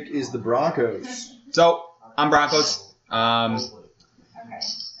next pick is the Broncos. So I'm Broncos.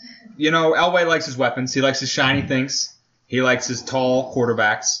 Elway likes his weapons. He likes his shiny things. He likes his tall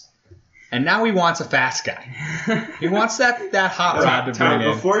quarterbacks. And now he wants a fast guy. He wants that hot rod to bring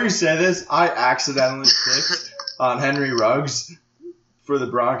in. Before you say this, I accidentally clicked on Henry Ruggs for the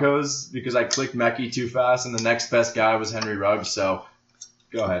Broncos because I clicked Mekhi too fast, and the next best guy was Henry Ruggs. So,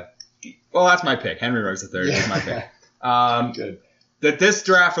 go ahead. Well, that's my pick. Henry Ruggs III is my pick. Good. That this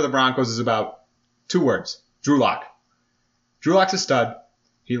draft for the Broncos is about 2 words: Drew Lock. Drew Lock's a stud.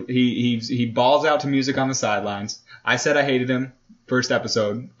 He balls out to music on the sidelines. I said I hated him first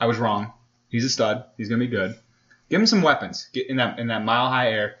episode. I was wrong. He's a stud. He's gonna be good. Give him some weapons. Get in that mile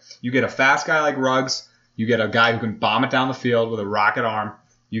high air. You get a fast guy like Ruggs. You get a guy who can bomb it down the field with a rocket arm.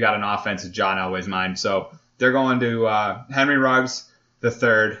 You got an offense in John Elway's mind. So they're going to Henry Ruggs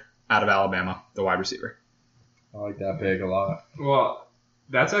III out of Alabama, the wide receiver. I like that pick a lot. Well,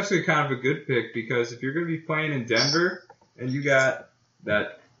 that's actually kind of a good pick because if you're going to be playing in Denver and you got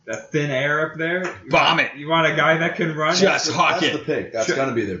that thin air up there, bomb it. You want a guy that can run. Just hawk That's it. the pick. That's going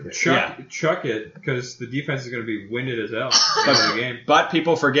to be their pick. Chuck it because the defense is going to be winded as hell in the game. But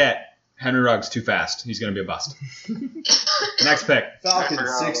people forget Henry Ruggs too fast. He's going to be a bust. Next pick.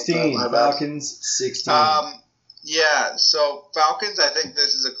 Falcons 16. Falcons 16. Yeah, so Falcons, I think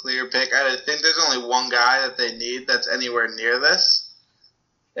this is a clear pick. I think there's only one guy that they need that's anywhere near this.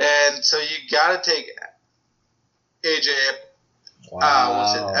 And so you got to take AJ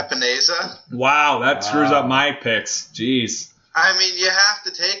Epinesa. Wow, that screws up my picks. Jeez. I mean, you have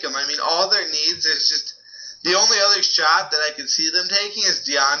to take him. I mean, all their needs is just the only other shot that I could see them taking is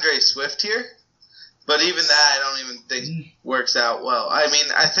DeAndre Swift here. But even that, I don't even think works out well. I mean,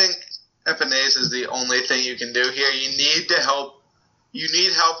 I think Epinesa is the only thing you can do here. You need help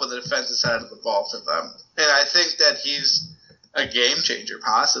on the defensive side of the ball for them. And I think that he's a game changer,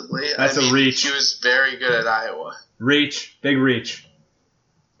 possibly. That's a reach. He was very good at Iowa. Reach. Big reach.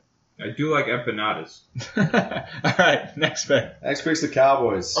 I do like empanadas. All right, next pick. Next pick's the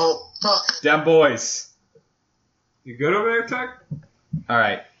Cowboys. Oh, fuck. Them boys. You good over there, Tuck? All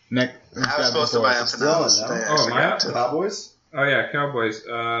right. Next. I was supposed to buy empanadas Dylan, today. Oh, my Cowboys? Oh, yeah, Cowboys.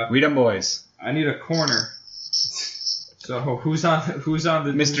 We them boys. I need a corner. So who's on the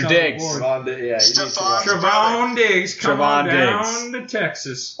Mr. Diggs. Trevon Diggs coming down to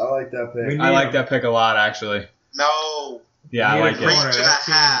Texas. I like that pick. I like that pick a lot, actually. No. Yeah, I like it. Reach and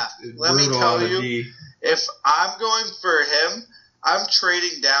a half. Let me tell you, if I'm going for him, I'm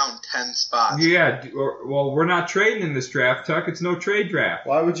trading down 10 spots. Yeah, well, we're not trading in this draft, Tuck. It's no trade draft.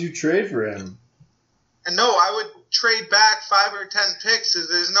 Why would you trade for him? And no, I would trade back 5 or 10 picks.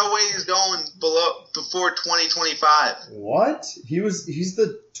 There's no way he's going before 2025. What? He's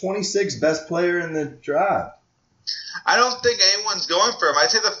the 26th best player in the draft. I don't think anyone's going for him. I'd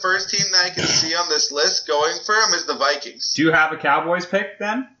say the first team that I can see on this list going for him is the Vikings. Do you have a Cowboys pick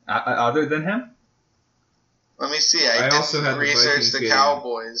then, other than him? Let me see. I I also had didn't the research Vikings the game.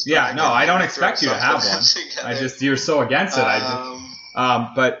 Cowboys. but Yeah, no, can I don't maybe expect throw you to have something one. together. You're so against it.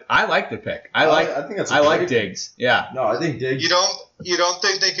 But I like the pick. I think that's. A I like great- Diggs. Yeah. No, I think Diggs. you don't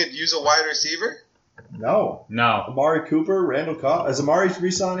think they could use a wide receiver? No. No. Amari Cooper, Randall Cobb. Is Amari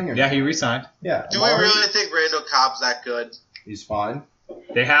re-signing? Or Yeah, he re-signed. Yeah. Do we Amari, really think Randall Cobb's that good? He's fine.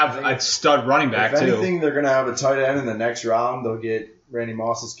 They have a stud running back if too. anything, they're gonna have a tight end in the next round. They'll get Randy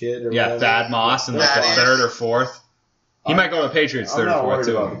Moss's kid. Or Yeah, whatever. Thad Moss in like the Thaddeus. third or fourth. He might go to the Patriots I'm third or not fourth worried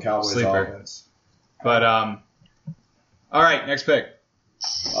too. about the Cowboys Sleeper. offense. But all right, next pick.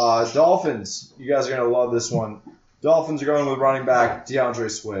 Dolphins. You guys are gonna love this one. Dolphins are going with running back DeAndre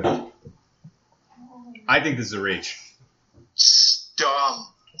Swift. I think this is a reach. Dumb.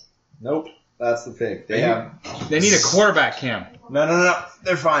 Nope, that's the pick. They need a quarterback, Cam. No.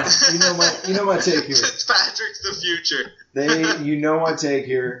 They're fine. You know my take here. Fitzpatrick's the future. You know my take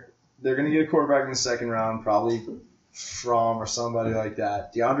here. They're gonna get a quarterback in the second round, probably Fromm or somebody like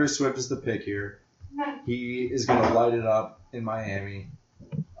that. DeAndre Swift is the pick here. He is gonna light it up in Miami.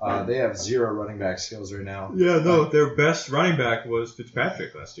 They have zero running back skills right now. Yeah, no, their best running back was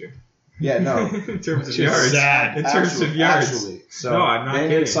Fitzpatrick last year. Yeah, no. In terms of Which is yards. sad. In terms of yards. Actually. So No, I'm not they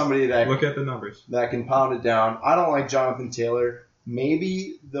kidding. need somebody that Look at the numbers. can pound it down. I don't like Jonathan Taylor.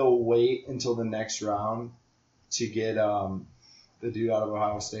 Maybe they'll wait until the next round to get the dude out of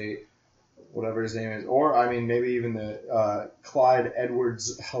Ohio State, whatever his name is, or maybe even the Clyde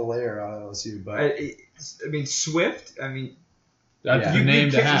Edwards-Helaire out of LSU. But Swift. That's Yeah. the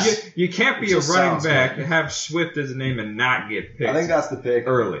name to have. You can't be It a just running sounds back good. and have Swift as a name and not get picked. I think that's the pick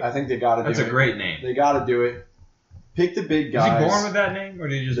early. I think they got to do it. That's a great name. They got to do it. Pick the big Was guys. he born with that name, or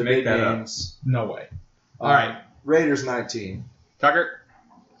did he just the make big that names. No way. All right. Raiders 19. Tucker?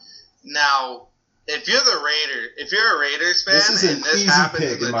 Now, if you're a Raiders fan This is an and this easy happens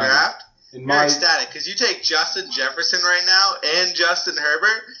pick in the in my- draft, In you're my ecstatic because you take Justin Jefferson right now and Justin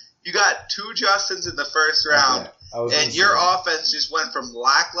Herbert. You got two Justins in the first round, Okay, I was gonna and your say that. offense just went from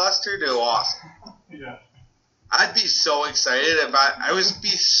lackluster to awesome. Yeah. I'd be so excited I would be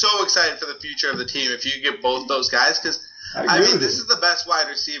so excited for the future of the team if you get both those guys because I agree with this you. is the best wide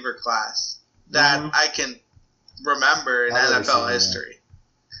receiver class that Mhm. I can remember in I've ever NFL seen, history.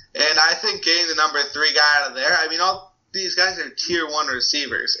 And I think getting the number 3 guy out of there, all these guys are tier 1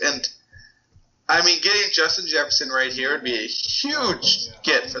 receivers. And, getting Justin Jefferson right here would be a huge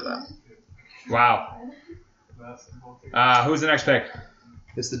get for them. Wow. Who's the next pick?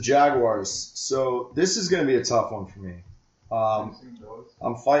 It's the Jaguars. So this is going to be a tough one for me.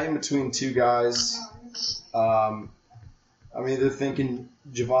 I'm fighting between two guys. I'm either thinking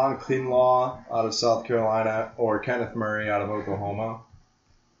Javon Kinlaw out of South Carolina or Kenneth Murray out of Oklahoma.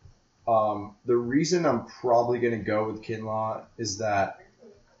 The reason I'm probably going to go with Kinlaw is that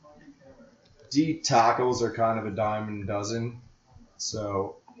D tackles are kind of a dime and a dozen.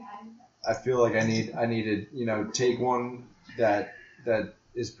 So I feel like I need to take one that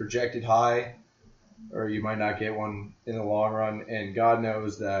is projected high, or you might not get one in the long run. And God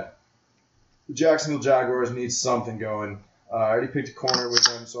knows that the Jacksonville Jaguars need something going. I already picked a corner with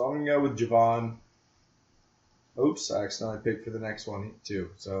them, so I'm going to go with Javon. Oops, I accidentally picked for the next one too,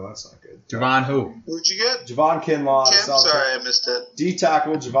 so that's not good. Javon who? Who'd you get? Javon Kinlaw to Kim? South Sorry, I missed it. D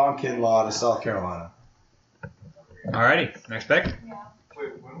tackle Javon Kinlaw to South Carolina. Alrighty, next pick.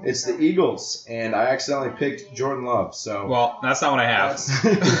 It's the Eagles, and I accidentally picked Jordan Love. So Well, that's not what I have.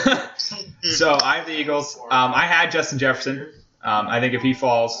 So I have the Eagles. I had Justin Jefferson. I think if he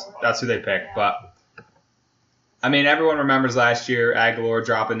falls, that's who they pick. But everyone remembers last year Aguilar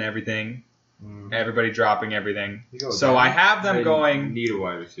dropping everything, everybody dropping everything. You go So down. I have them They going. need a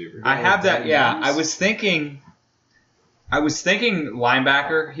wide receiver. I have that. Yeah, Nice. I was thinking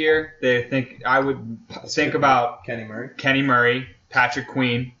linebacker here. I would think about Kenny Murray. Kenny Murray, Patrick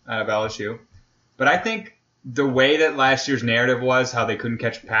Queen out of LSU. But I think the way that last year's narrative was, how they couldn't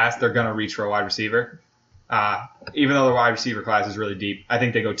catch a pass, they're going to reach for a wide receiver. Even though the wide receiver class is really deep, I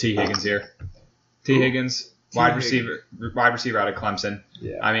think they go T. Higgins here. T. Higgins, wide receiver out of Clemson.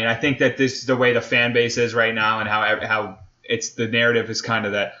 Yeah. I think that this is the way the fan base is right now, and how it's the narrative is kind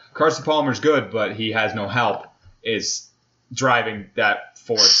of that Carson Palmer's good, but he has no help is driving that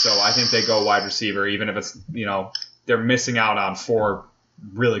force. So I think they go wide receiver, even if it's they're missing out on 4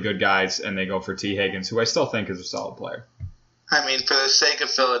 really good guys, and they go for T. Higgins, who I still think is a solid player. For the sake of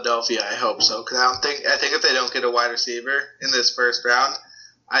Philadelphia, I hope so. Because I think if they don't get a wide receiver in this first round,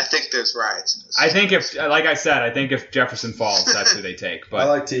 I think there's riots in this. I think if Jefferson falls, that's who they take. I But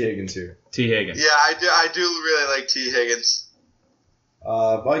like T. Higgins here. T. Higgins. Yeah, I do really like T. Higgins.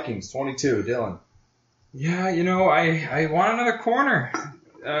 Vikings 22. Dylan. Yeah, I want another corner.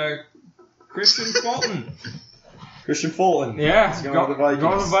 Christian Fulton. Christian Fulton. Yeah, He's going to the Vikings.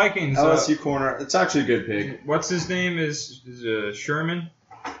 Going to the Vikings. LSU corner. It's actually a good pick. What's his name? Is Sherman?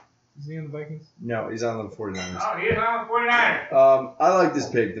 Is he on the Vikings? No, he's on the 49ers. Oh, he's on the 49ers. I like this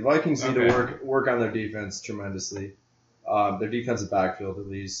pick. The Vikings need Okay. to work on their defense tremendously. Their defensive backfield, at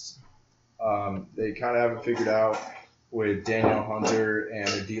least. They kind of haven't figured out with Daniel Hunter, and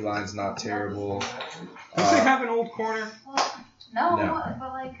their D-line's not terrible. Don't they have an old corner? No, No. but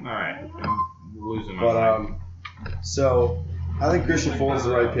like. All right, I'm losing my But mind. so I think Christian Fulton's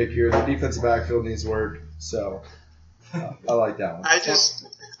the right pick here. The defensive backfield needs work, so I like that one. I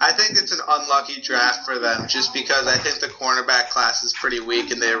think it's an unlucky draft for them just because I think the cornerback class is pretty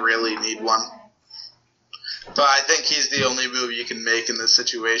weak and they really need one. But I think he's the only move you can make in this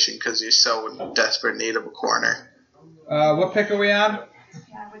situation because he's so in desperate need of a corner. What pick are we on?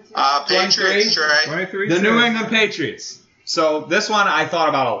 Patriots, Trey. 23. The New England Patriots. So this one I thought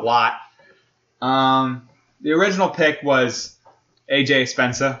about a lot. The original pick was AJ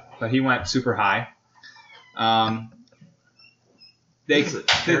Spencer, but he went super high. They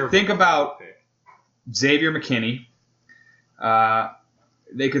think about Xavier McKinney.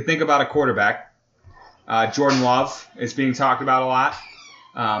 They could think about a quarterback. Jordan Love is being talked about a lot.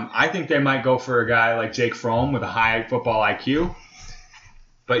 I think they might go for a guy like Jake Fromm with a high football IQ.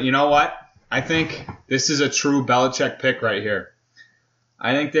 But you know what? I think this is a true Belichick pick right here.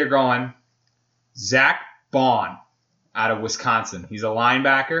 I think they're going Zach Bond out of Wisconsin. He's a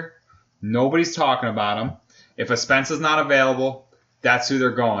linebacker. Nobody's talking about him. If a Spencer's not available, that's who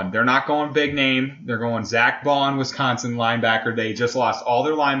they're going. They're not going big name. They're going Zach Bond, Wisconsin linebacker. They just lost all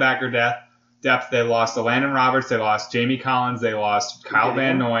their linebacker depth. They lost to Landon Roberts. They lost Jamie Collins. They lost Kyle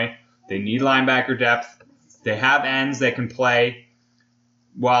Van Noy. They need linebacker depth. They have ends that can play.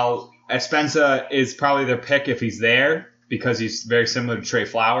 Well, Spencer is probably their pick if he's there because he's very similar to Trey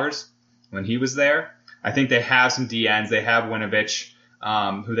Flowers when he was there. I think they have some D ends. They have Winovich,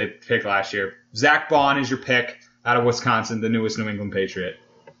 who they picked last year. Zach Bond is your pick out of Wisconsin, the newest New England Patriot.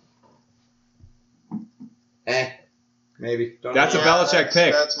 Maybe. Don't That's know. a Belichick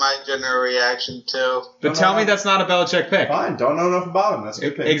pick. That's my general reaction too. But tell me that's not a Belichick pick. Fine. Don't know enough about him. That's a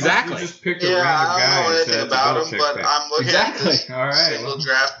good pick. Exactly. You just picked a Yeah, random I guy don't know and anything said it's a about him, Belichick but pick. I'm looking Exactly. at this All right, single well.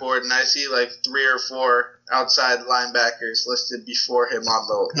 draft board and I see like 3 or 4 outside linebackers listed before him on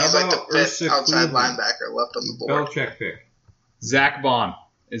the. How He's like about the 5th Ursa outside Cleveland? linebacker left on the board. Belichick pick. Zach Bond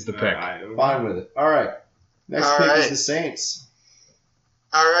is the pick. All right. Fine with it. All right. Next All pick is right. the Saints.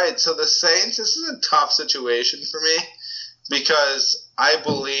 All right, so the Saints, this is a tough situation for me because I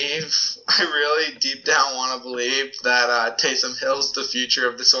really deep down want to believe that Taysom Hill's the future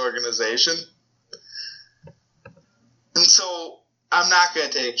of this organization. And so I'm not going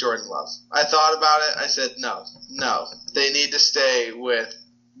to take Jordan Love. I thought about it. I said, no. They need to stay with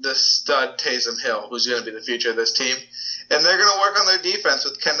the stud Taysom Hill, who's going to be the future of this team. And they're going to work on their defense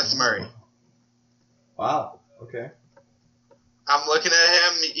with Kenneth Murray. Wow. Okay. I'm looking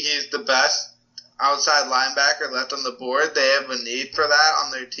at him. He's the best outside linebacker left on the board. They have a need for that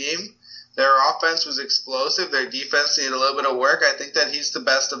on their team. Their offense was explosive. Their defense needed a little bit of work. I think that he's the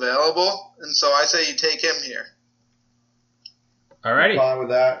best available. And so I say you take him here. Alrighty. Fine with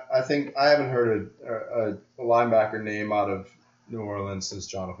that. I think I haven't heard a linebacker name out of New Orleans since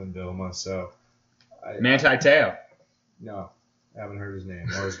Jonathan Vilma, so Manti Te'o. no, I haven't heard his name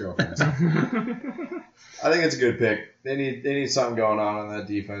or his girlfriend's. I think it's a good pick. They need something going on that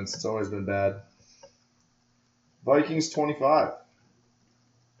defense. It's always been bad. Vikings 25.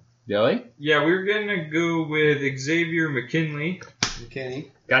 Dilly? Yeah, we were going to go with Xavier McKinley. McKinney.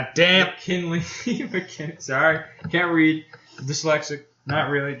 God damn. McKinley. Sorry. Can't read. Dyslexic. Not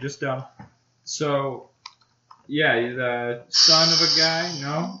really. Just dumb. So, yeah, you're the son of a guy?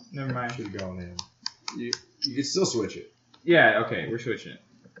 No? Never mind. Should have gone in. You can still switch it. Yeah, okay. We're switching it.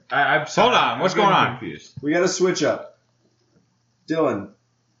 I'm sorry. Hold on, what's I'm getting going on? Confused. We got to switch up. Dylan,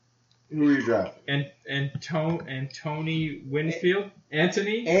 who are you drafting? Tony Winfield?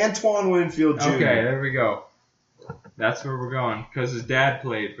 Anthony? Antoine Winfield Jr. Okay, there we go. That's where we're going because his dad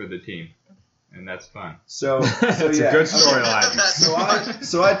played for the team, and that's fun. So It's a yeah. good storyline.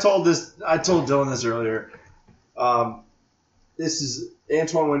 So I told Dylan this earlier. This is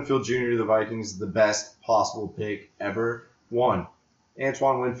Antoine Winfield Jr. to the Vikings, the best possible pick ever. 1,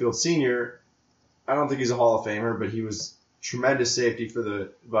 Antoine Winfield Sr. I don't think he's a Hall of Famer, but he was tremendous safety for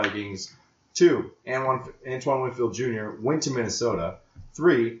the Vikings. 2, Antoine Winfield Jr. went to Minnesota.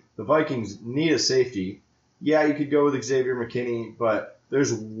 3, the Vikings need a safety. Yeah, you could go with Xavier McKinney, but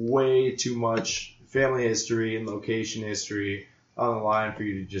there's way too much family history and location history on the line for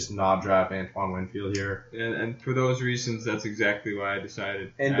you to just not draft Antoine Winfield here. And for those reasons, that's exactly why I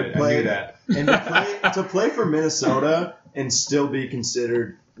decided. And I knew that. And to play for Minnesota and still be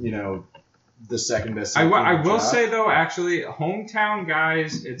considered, the second best. I will say though, actually, hometown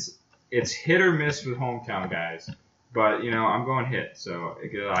guys, it's hit or miss with hometown guys. But I'm going hit. So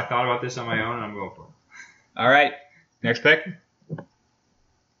I thought about this on my own, and I'm going for it. All right, next pick.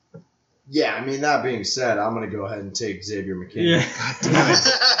 Yeah, I mean, that being said, I'm going to go ahead and take Xavier McKinney. God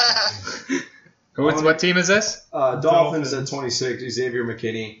damn it. What team is this? Dolphins at 26, Xavier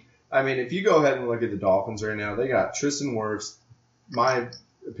McKinney. I mean, if you go ahead and look at the Dolphins right now, they got Tristan Wirfs, my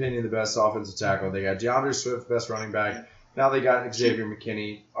opinion, the best offensive tackle. They got DeAndre Swift, best running back. Now they got Xavier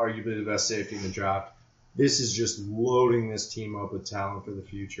McKinney, arguably the best safety in the draft. This is just loading this team up with talent for the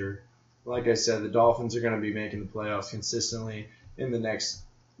future. Like I said, the Dolphins are going to be making the playoffs consistently in the next,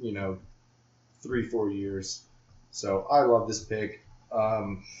 3-4 years. So I love this pick.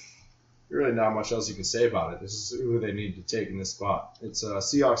 Really not much else you can say about it. This is who they need to take in this spot. It's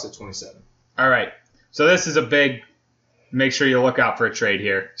Seahawks at 27. All right. So this is a big make sure you look out for a trade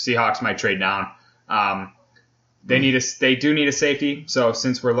here. Seahawks might trade down. They do need a safety. So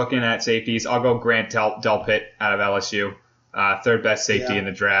since we're looking at safeties, I'll go Grant Delpit out of LSU, third best safety in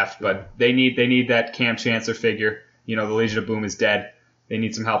the draft. But they need that Cam Chancellor figure. The Legion of Boom is dead. They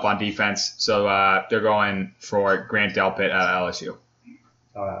need some help on defense. So they're going for Grant Delpit out of LSU.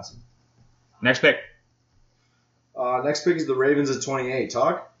 Oh, awesome. Next pick. Next pick is the Ravens at 28.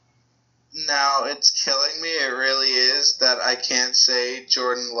 Talk. Now it's killing me. It really is that I can't say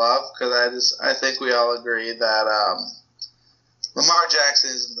Jordan Love because I think we all agree that Lamar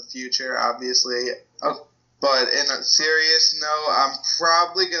Jackson is in the future, obviously. But in a serious note, I'm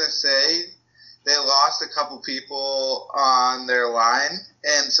probably gonna say they lost a couple people on their line,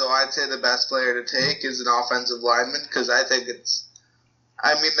 and so I'd say the best player to take is an offensive lineman because I think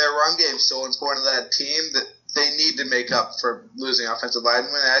their run game is so important to that team that they need to make up for losing offensive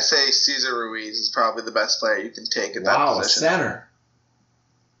linemen. And I say Cesar Ruiz is probably the best player you can take at that position. Wow,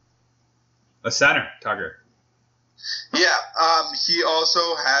 a center, Tucker. Yeah, he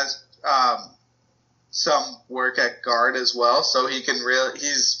also has some work at guard as well, so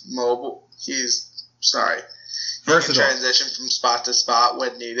he's mobile. He can transition from spot to spot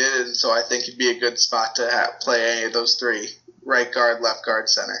when needed, and so I think he'd be a good spot to play any of those three: right guard, left guard,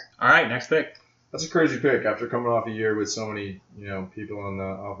 center. All right, next pick. That's a crazy pick after coming off a year with so many, people on the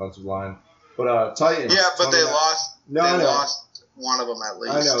offensive line. But Titans. Yeah, but they lost. Lost one of them at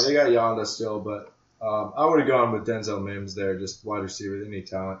least. I know they got Yonda still, but I would have gone with Denzel Mims there, just wide receiver. They need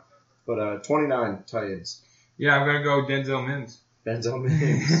talent. But 29 Titans. Yeah, I'm gonna go Denzel Mims. Denzel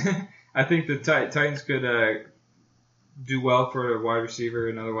Mims. I think the Titans could do well for a wide receiver.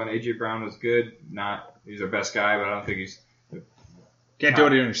 Another one, AJ Brown was good. He's our best guy, but I don't think he's. Can't do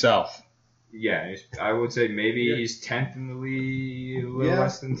it yourself. Yeah, I would say maybe he's 10th in the league, a little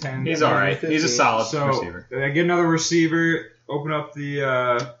less than 10. He's all right. He's a solid receiver. I get another receiver, open up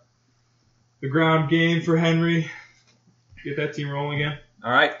the ground game for Henry, get that team rolling again.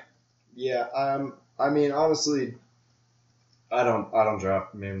 All right. Yeah, honestly, I don't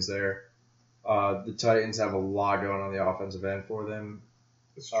draft Mims there. The Titans have a lot going on the offensive end for them.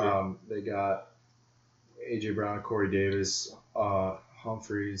 That's true. They got AJ Brown, Corey Davis,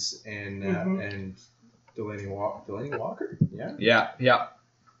 Humphreys, and Delaney Walker. Yeah.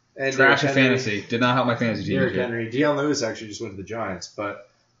 And Trash in fantasy. Did not help my fantasy team. Derrick Henry. Deion Lewis actually just went to the Giants, but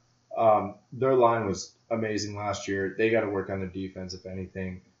their line was amazing last year. They got to work on their defense, if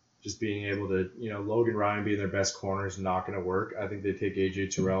anything. Just being able to, Logan Ryan being their best corner is not going to work. I think they take A.J.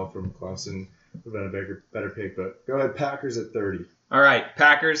 Terrell from Clemson. Would have been a better pick, but go ahead, Packers at 30. All right,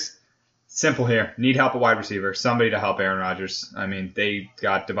 Packers. Simple here. Need help at wide receiver. Somebody to help Aaron Rodgers. They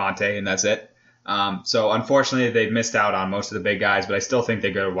got Devontae, and that's it. So, unfortunately, they've missed out on most of the big guys, but I still think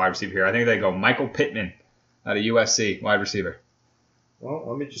they go to wide receiver here. I think they go Michael Pittman out of USC, wide receiver. Well,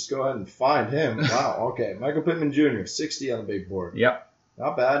 let me just go ahead and find him. Wow, okay. Michael Pittman Jr., 60 on the big board. Yep.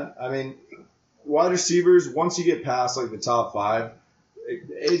 Not bad. Wide receivers, once you get past, the top 5,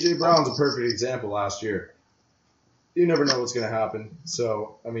 A.J. Brown's a perfect example last year. You never know what's going to happen.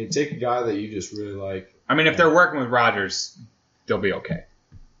 So, take a guy that you just really like. If they're working with Rodgers, they'll be okay.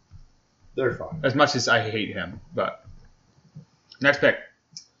 They're fine. As much as I hate him, but next pick.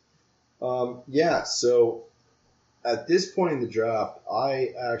 So at this point in the draft,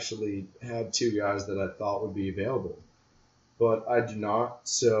 I actually had 2 guys that I thought would be available, but I do not.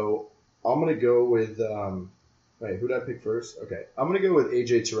 So I'm going to go with who did I pick first? Okay. I'm going to go with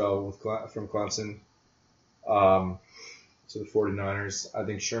A.J. Terrell from Clemson. To the 49ers. I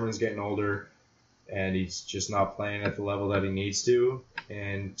think Sherman's getting older. and he's just not playing at the level that he needs to.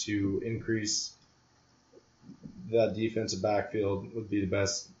 And to increase that defensive backfield would be the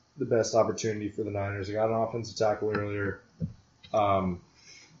best opportunity for the Niners. They got an offensive tackle earlier.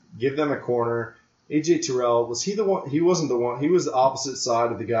 Give them a corner. AJ Terrell, was he the one? He wasn't the one. He was the opposite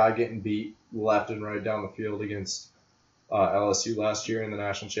side of the guy getting beat left and right down the field against LSU last year in the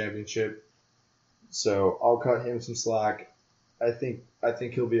national championship. So I'll cut him some slack. I think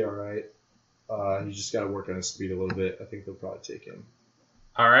he'll be all right. He's just got to work on his speed a little bit. I think they'll probably take him.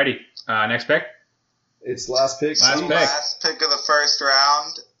 Alrighty. Next pick. It's last pick. Last pick of the first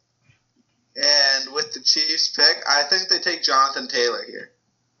round. And with the Chiefs pick, I think they take Jonathan Taylor here.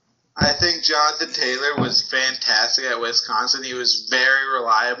 I think Jonathan Taylor was fantastic at Wisconsin. He was very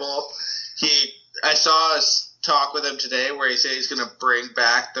reliable. I saw us talk with him today where he said he's going to bring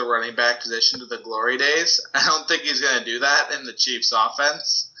back the running back position to the glory days. I don't think he's going to do that in the Chiefs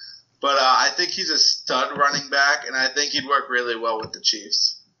offense. But I think he's a stud running back, and I think he'd work really well with the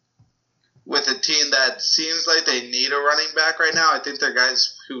Chiefs. With a team that seems like they need a running back right now, I think they're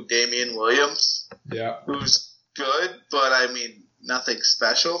guys who Damian Williams, who's good, but I mean, nothing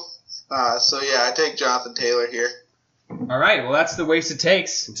special. I take Jonathan Taylor here. All right, well, that's the Wasted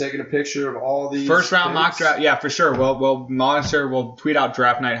Takes. I'm taking a picture of all these first round picks. mock draft. Yeah, for sure. We'll monitor. We'll tweet out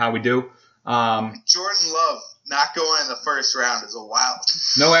draft night how we do. Jordan Love not going in the first round is a wild.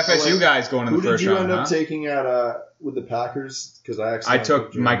 No FSU guys going in the first round. Who did you end up taking at with the Packers? Because I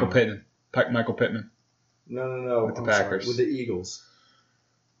took Michael Pittman. Michael Pittman. No. With the Packers. With the Eagles.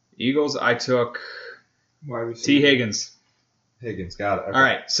 Eagles, I took T. Higgins. Higgins, got it. Okay. All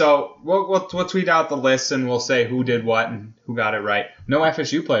right, so we'll tweet out the list and we'll say who did what and who got it right. No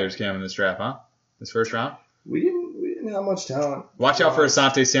FSU players came in this draft, huh? This first round. We didn't have much talent. Watch out for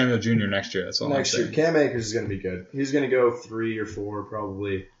Asante Samuel Jr. next year. That's all I'm saying. Next year, Cam Akers is going to be good. He's going to go 3 or 4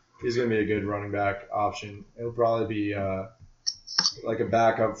 probably. He's going to be a good running back option. He'll probably be like a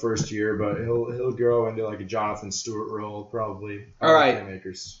backup first year, but he'll grow into like a Jonathan Stewart role probably. All right. Cam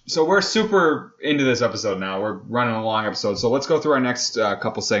Akers. So we're super into this episode now. We're running a long episode, so let's go through our next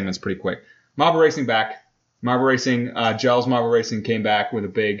couple segments pretty quick. Marble Racing back. Marble Racing, Gels Marble Racing came back with a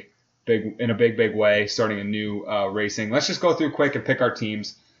big way, starting a new racing. Let's just go through quick and pick our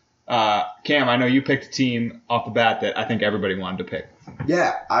teams. Cam, I know you picked a team off the bat that I think everybody wanted to pick.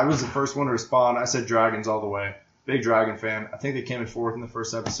 Yeah, I was the first one to respond. I said Dragons all the way. Big Dragon fan. I think they came in 4th in the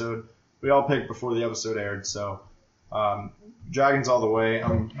first episode. We all picked before the episode aired, so Dragons all the way.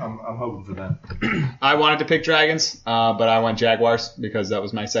 I'm hoping for them. I wanted to pick Dragons, but I went Jaguars because that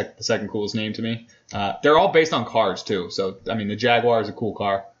was my the second coolest name to me. They're all based on cars too, so I mean the Jaguar is a cool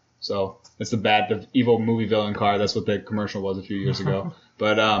car. So it's the evil movie villain car. That's what the commercial was a few years ago.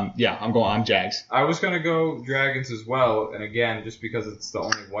 But I'm Jags. I was gonna go Dragons as well, and again, just because it's the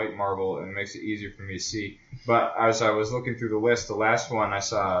only white marble and it makes it easier for me to see. But as I was looking through the list, the last one I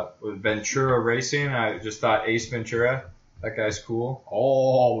saw was Ventura Racing. I just thought Ace Ventura. That guy's cool.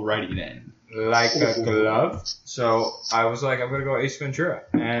 Alrighty then. Like a glove. So I was like, I'm gonna go Ace Ventura,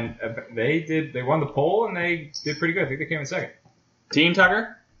 and they won the poll and they did pretty good. I think they came in second. Team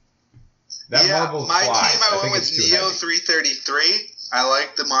Tucker. My team, I went with Neo 333. I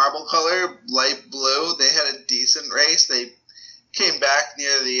like the marble color, light blue. They had a decent race. They came back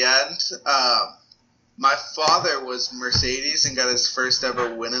near the end. My father was Mercedes and got his first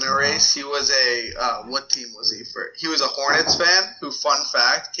ever win in a race. He was what team was he for? He was a Hornets fan who, fun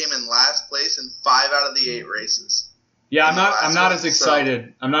fact, came in last place in 5 out of the 8 races. Yeah, I'm not as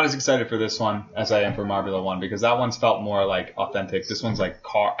excited. I'm not as excited for this one as I am for Marbula 1 because that one's felt more like authentic. This one's like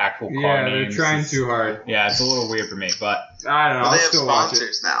actual car names. Yeah, they're trying too hard. Yeah, it's a little weird for me, but I don't know. Well, they have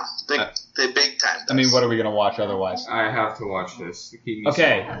sponsors now. They big time. I mean, what are we gonna watch otherwise? I have to watch this to keep me.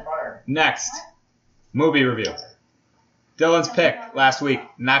 Okay, next movie review. Dylan's pick last week,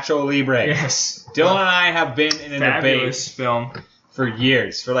 Nacho Libre. Yes. Dylan and I have been in a debate film. For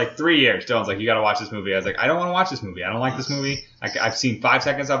years, for like 3 years. Dylan's like, you got to watch this movie. I was like, I don't want to watch this movie. I don't like this movie. I've seen 5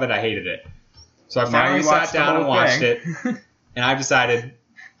 seconds of it. I hated it. So I finally sat down and watched it, and I've decided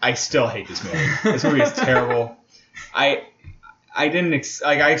I still hate this movie. This movie is terrible. I I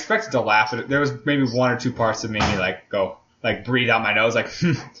expected to laugh at it. There was maybe 1 or 2 parts that made me breathe out my nose, like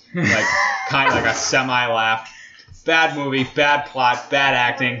kind of like a semi laugh. Bad movie, bad plot, bad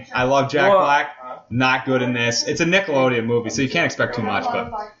acting. I love Jack Black. Not good in this. It's a Nickelodeon movie, so you can't expect too much,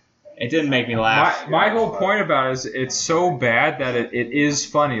 but it didn't make me laugh. My whole point about it is it's so bad that it is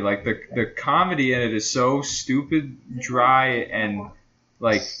funny. Like the comedy in it is so stupid, dry, and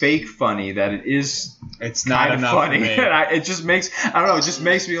like fake funny that it's not enough funny. For me. It just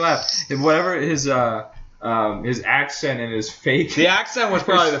makes me laugh. And whatever his his accent and his fake. The accent was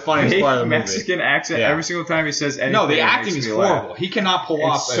probably the funniest fake part of the movie. Mexican accent Yeah. every single time he says anything. No, the it acting makes is me laugh. horrible. He cannot pull It's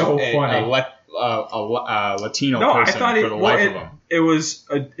off so funny. a Latino No, I person thought for the life of him. it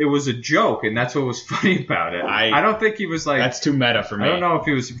was a joke, and that's what was funny about it. I don't think he was like. That's too meta for me. I don't know if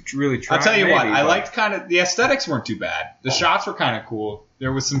he was really trying. I'll tell you what, maybe, I but- liked kind of the aesthetics weren't too bad. The shots were kind of cool.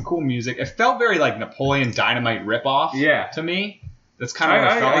 There was some cool music. It felt very like Napoleon Dynamite ripoff. Yeah. To me, that's kind of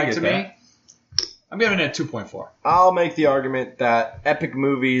what it felt I like get to that. me. I'm giving it a 2.4. I'll make the argument that Epic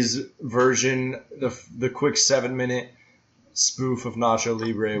Movies version, the quick 7-minute spoof of Nacho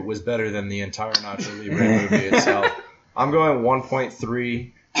Libre was better than the entire Nacho Libre movie itself. I'm going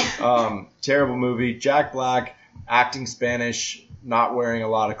 1.3. Terrible movie. Jack Black acting Spanish, not wearing a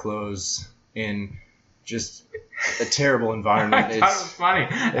lot of clothes in just a terrible environment. I thought it was funny.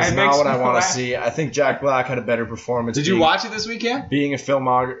 It's not what I want to see. I think Jack Black had a better performance. Did you watch it this weekend? Being a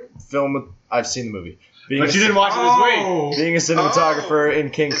I've seen the movie. But you didn't watch it this week. Being a cinematographer in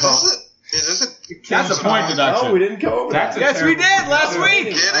King Kong. Is this a That's a point deduction. No, we didn't go over That's that. Yes, we did last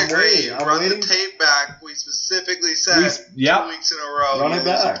week. did agree. Run the tape back. We specifically said 2 weeks in a row. Run you it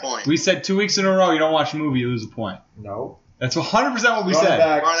lose a back. point. We said 2 weeks in a row you don't watch a movie, you lose a point. No. That's 100% what we Run said. it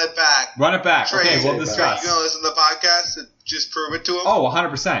back. Run it back. Run it back. Trey, Okay, we'll Are you discuss. gonna listen to the podcast and just prove it to him? Oh,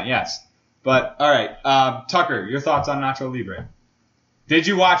 100%, yes. But, all right. Tucker, your thoughts on Nacho Libre? Did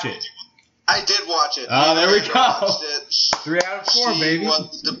you watch it? I did watch it. Oh, there we Andrew go. watched it. 3 out of 4, She baby.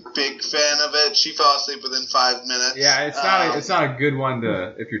 wasn't a big fan of it. She fell asleep within 5 minutes. Yeah, it's not a good one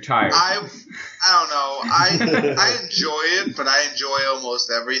to if you're tired. I don't know. I enjoy it, but I enjoy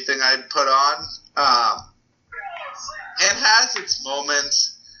almost everything I put on. It has its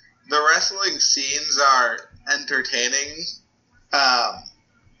moments. The wrestling scenes are entertaining.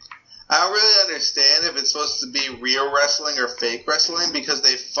 I don't really understand if it's supposed to be real wrestling or fake wrestling because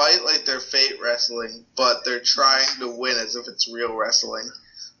they fight like they're fake wrestling, but they're trying to win as if it's real wrestling,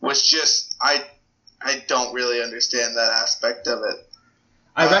 which just I don't really understand that aspect of it.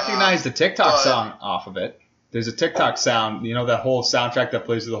 I recognize the TikTok but- song off of it. There's a TikTok sound, you know, that whole soundtrack that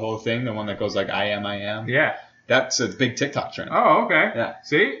plays through the whole thing, the one that goes like, I am. yeah. That's a big TikTok trend. Oh, okay. Yeah.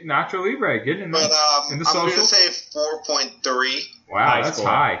 See, Nacho Libre, get in But in the I'm going to social. say 4.3. Wow, High that's score.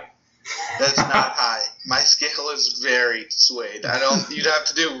 high. That's not high. My scale is very swayed. You'd have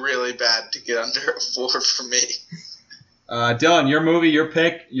to do really bad to get under a 4 for me. Dylan, your movie, your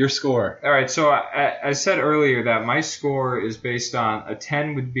pick, your score. All right, so I said earlier that my score is based on a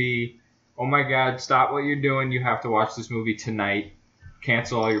 10 would be, oh my God, stop what you're doing. You have to watch this movie tonight.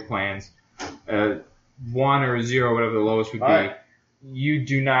 Cancel all your plans. 1 or 0, whatever the lowest would be. All right. You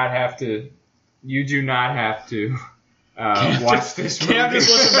do not have to watch this movie. Cam just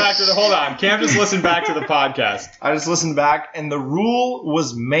listened back to the podcast. I just listened back, and the rule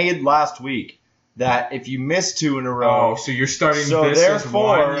was made last week that if you miss 2 in a row, Oh, so you're starting so this as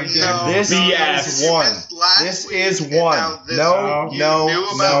therefore, one? this BS. is You one. missed last This week, is and one. now this No, week. You no, knew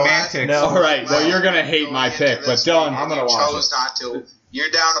no, about last semantics. week. no. All right, well, you're going to Last hate week my going pick, into but this week, Dylan, and I'm gonna you watch chose not to. You're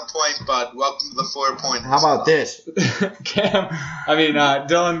down a point, bud. Welcome to the 4 point. How about this?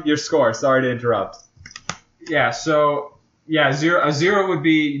 Dylan, your score. Sorry to interrupt. Yeah, so a 0 would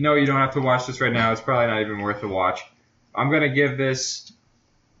be no, you don't have to watch this right now. It's probably not even worth the watch. I'm gonna give it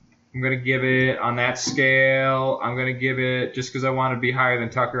on that scale. I'm gonna give it just because I want to be higher than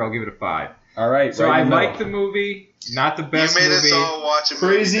Tucker. I'll give it a 5. All right, So right I in the like middle. the movie, not the You best made movie. us all watch a movie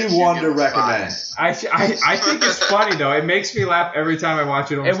Crazy that you one give to a recommend. 5. I think it's funny though. It makes me laugh every time I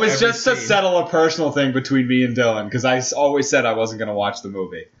watch it. It was just to settle a personal thing between me and Dylan because I always said I wasn't going to watch the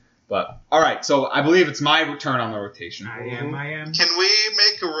movie. But all right, so I believe it's my turn on the rotation. I am. Can we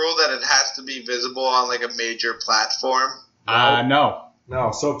make a rule that it has to be visible on like a major platform? No,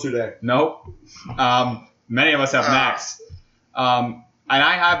 No, Soap Today. nope. Many of us have Max, and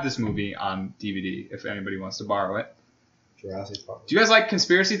I have this movie on DVD. If anybody wants to borrow it. Jurassic Park. Do you guys like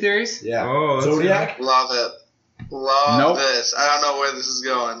conspiracy theories? Yeah. Oh, let's Zodiac? Love it. Love Nope. this. I don't know where this is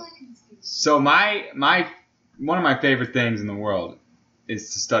going. So my one of my favorite things in the world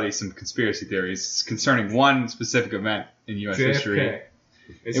is to study some conspiracy theories concerning one specific event in U.S. history. JFK.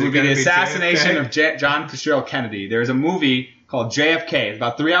 Is It would be gonna the assassination JFK? of John Fitzgerald Kennedy. There's a movie called JFK. It's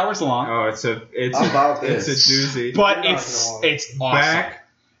about 3 hours long, Oh, it's a About it's a this. doozy. but You're not it's gonna want it's awesome. Back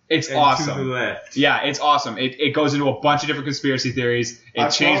It's and to the awesome. left. Yeah, it's awesome. It goes into a bunch of different conspiracy theories. It I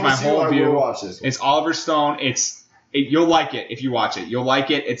changed my promise you whole I will view. watch this one. It's Oliver Stone. You'll like it if you watch it. You'll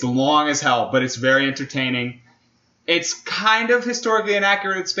like it. It's long as hell, but it's very entertaining. It's kind of historically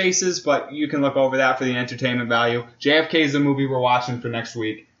inaccurate at spaces, but you can look over that for the entertainment value. JFK is the movie we're watching for next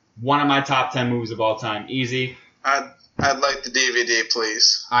week. One of my top 10 movies of all time. Easy. I'd like the DVD,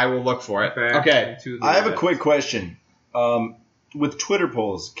 please. I will look for it. Back Okay. to the I have a Reds. quick question. With Twitter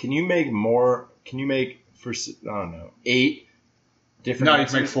polls, can you make for, I don't know, 8 different? No, you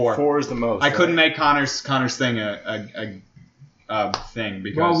can make 4. 4 is the most. I couldn't right? make Connor's thing a thing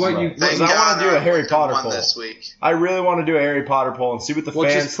because Well, what you- Thank I wanna God do a I Harry went to Potter one poll. this week. I really want to do a Harry Potter poll and see what the we'll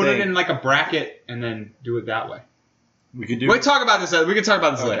fans just put think. it in like a bracket and then do it that way. We could do. We can talk about this. We can talk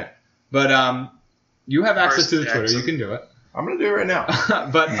about this Okay. later. But you have access to the Percy Twitter. Jackson. You can do it. I'm gonna do it right now.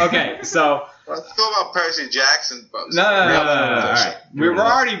 But okay, so Let's go about Percy Jackson. Folks. no. All Real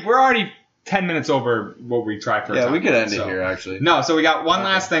right, we're already 10 minutes over what we tried for. Yeah, time. we could end So- it here actually. No, so we got one Okay.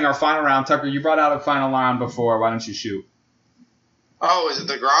 last thing. Our final round. Tucker, you brought out a final round before. Why don't you shoot? Oh, is it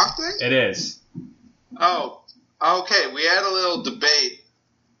the Gronk thing? It is. Oh, okay. We had a little debate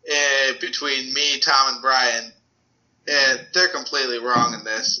between me, Tom, and Brian, and they're completely wrong in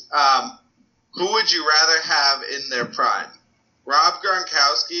this. Who would you rather have in their prime, Rob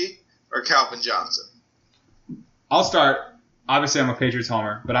Gronkowski or Calvin Johnson? I'll start. Obviously, I'm a Patriots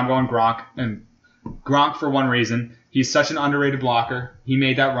homer, but I'm going Gronk. And Gronk for one reason. He's such an underrated blocker. He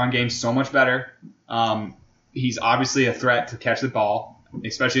made that run game so much better. He's obviously a threat to catch the ball,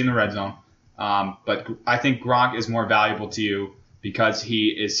 especially in the red zone. But I think Gronk is more valuable to you because he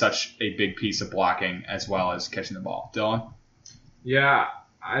is such a big piece of blocking as well as catching the ball. Dylan? Yeah,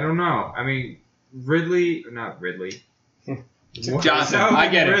 I don't know. I mean, not Ridley. Johnson. I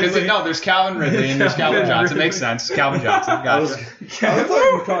get it. Because there's Calvin Ridley and there's Calvin Johnson. Makes sense. Calvin Johnson. I Gotcha. thought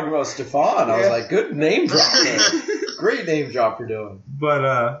you were talking about Stephon. I was like, good name drop there. Great name drop you're doing.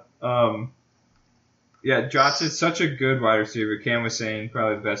 But yeah, Johnson's such a good wide receiver. Cam was saying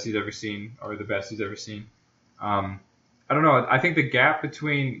probably the best he's ever seen, or the best he's ever seen. I don't know. I think the gap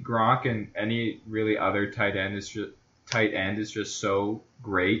between Gronk and any really other tight end is just so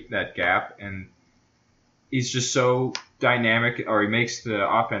great, that gap, and he's just so dynamic, or he makes the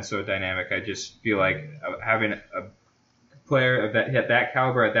offense so dynamic. I just feel like having a player of that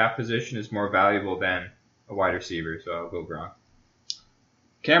caliber at that position is more valuable than a wide receiver. So I'll go Gronk.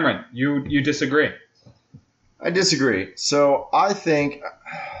 Cameron, you disagree. I disagree. So I think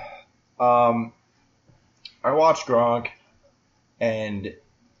I watched Gronk, and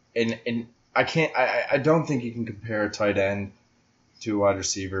I can't. I don't think you can compare a tight end to a wide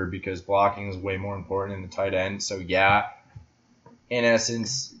receiver because blocking is way more important in the tight end. So yeah, in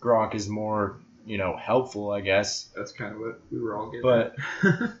essence, Gronk is more helpful, I guess. That's kind of what we were all getting.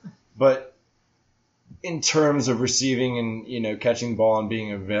 But in terms of receiving and catching the ball and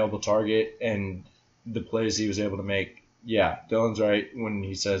being an available target and the plays he was able to make, yeah, Dylan's right when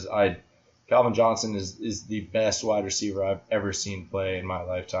he says Calvin Johnson is the best wide receiver I've ever seen play in my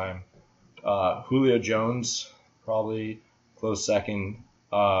lifetime. Julio Jones probably close second,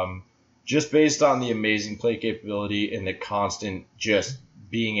 just based on the amazing play capability and the constant just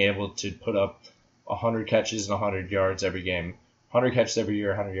being able to put up 100 catches and 100 yards every game, 100 catches every year,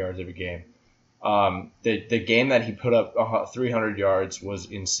 100 yards every game. The game that he put up 300 yards was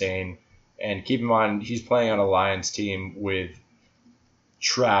insane. And keep in mind, he's playing on a Lions team with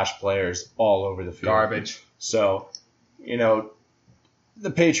trash players all over the field. Garbage. So, the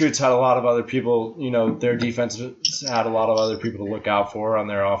Patriots had a lot of other people, their defense had a lot of other people to look out for on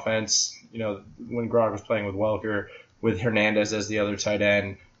their offense. When Gronk was playing with Welker, with Hernandez as the other tight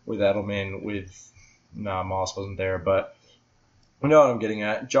end, with Edelman, Moss wasn't there, but you know what I'm getting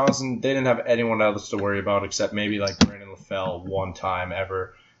at. Johnson, they didn't have anyone else to worry about except maybe like Brandon LaFell one time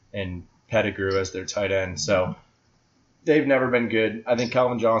ever, and Pettigrew as their tight end. So they've never been good. I think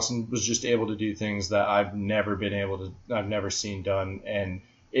Calvin Johnson was just able to do things that I've never seen done. And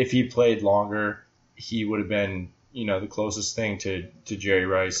if he played longer, he would have been, the closest thing to Jerry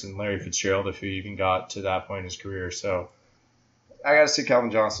Rice and Larry Fitzgerald if he even got to that point in his career. So I got to say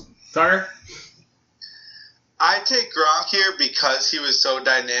Calvin Johnson. Tucker? I take Gronk here because he was so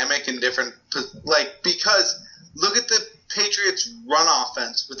dynamic and different. Because look at the Patriots' run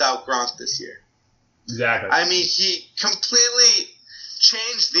offense without Gronk this year. Exactly. I mean, he completely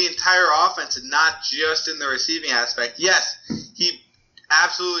changed the entire offense and not just in the receiving aspect. Yes, he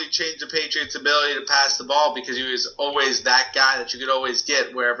absolutely changed the Patriots' ability to pass the ball because he was always that guy that you could always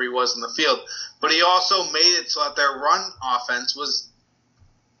get wherever he was in the field. But he also made it so that their run offense was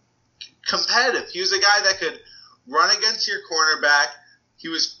competitive. He was a guy that could run against your cornerback. He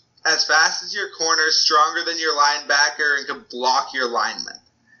was as fast as your corner, stronger than your linebacker, and could block your lineman.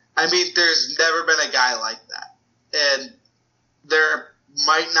 I mean, there's never been a guy like that. And there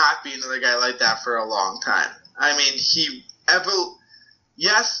might not be another guy like that for a long time. I mean,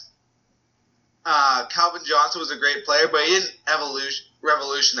 Calvin Johnson was a great player, but he didn't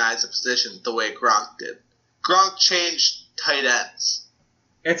revolutionize the position the way Gronk did. Gronk changed tight ends?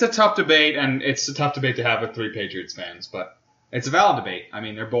 It's a tough debate, and it's a tough debate to have with 3 Patriots fans, but it's a valid debate. I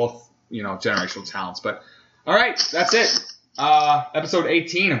mean, they're both, generational talents. But all right, that's it. Episode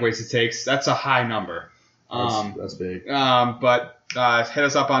 18 of Wasted Takes. That's a high number. That's big. But hit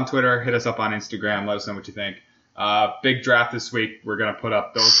us up on Twitter. Hit us up on Instagram. Let us know what you think. Big draft this week. We're going to put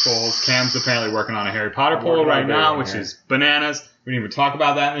up those polls. Cam's apparently working on a Harry Potter poll right now, which is bananas. We didn't even talk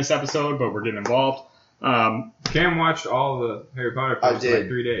about that in this episode, but we're getting involved. Cam watched all the Harry Potter films in like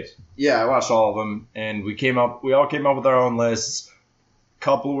 3 days. Yeah, I watched all of them, and we all came up with our own lists. A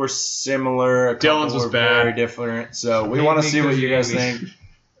couple were similar, a couple Dylan's was were bad. very different. So we want to see what you guys think.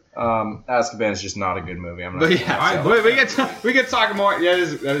 Azkaban is just not a good movie. I'm not. But yeah, we get talking more. Yeah,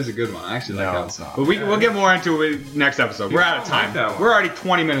 that is a good one. I actually like that. It's not. But we'll get more into it next episode. We're out of time. Like We're already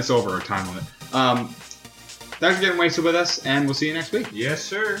 20 minutes over our time limit. Thanks for getting wasted with us, and we'll see you next week. Yes,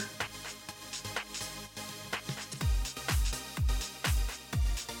 sir.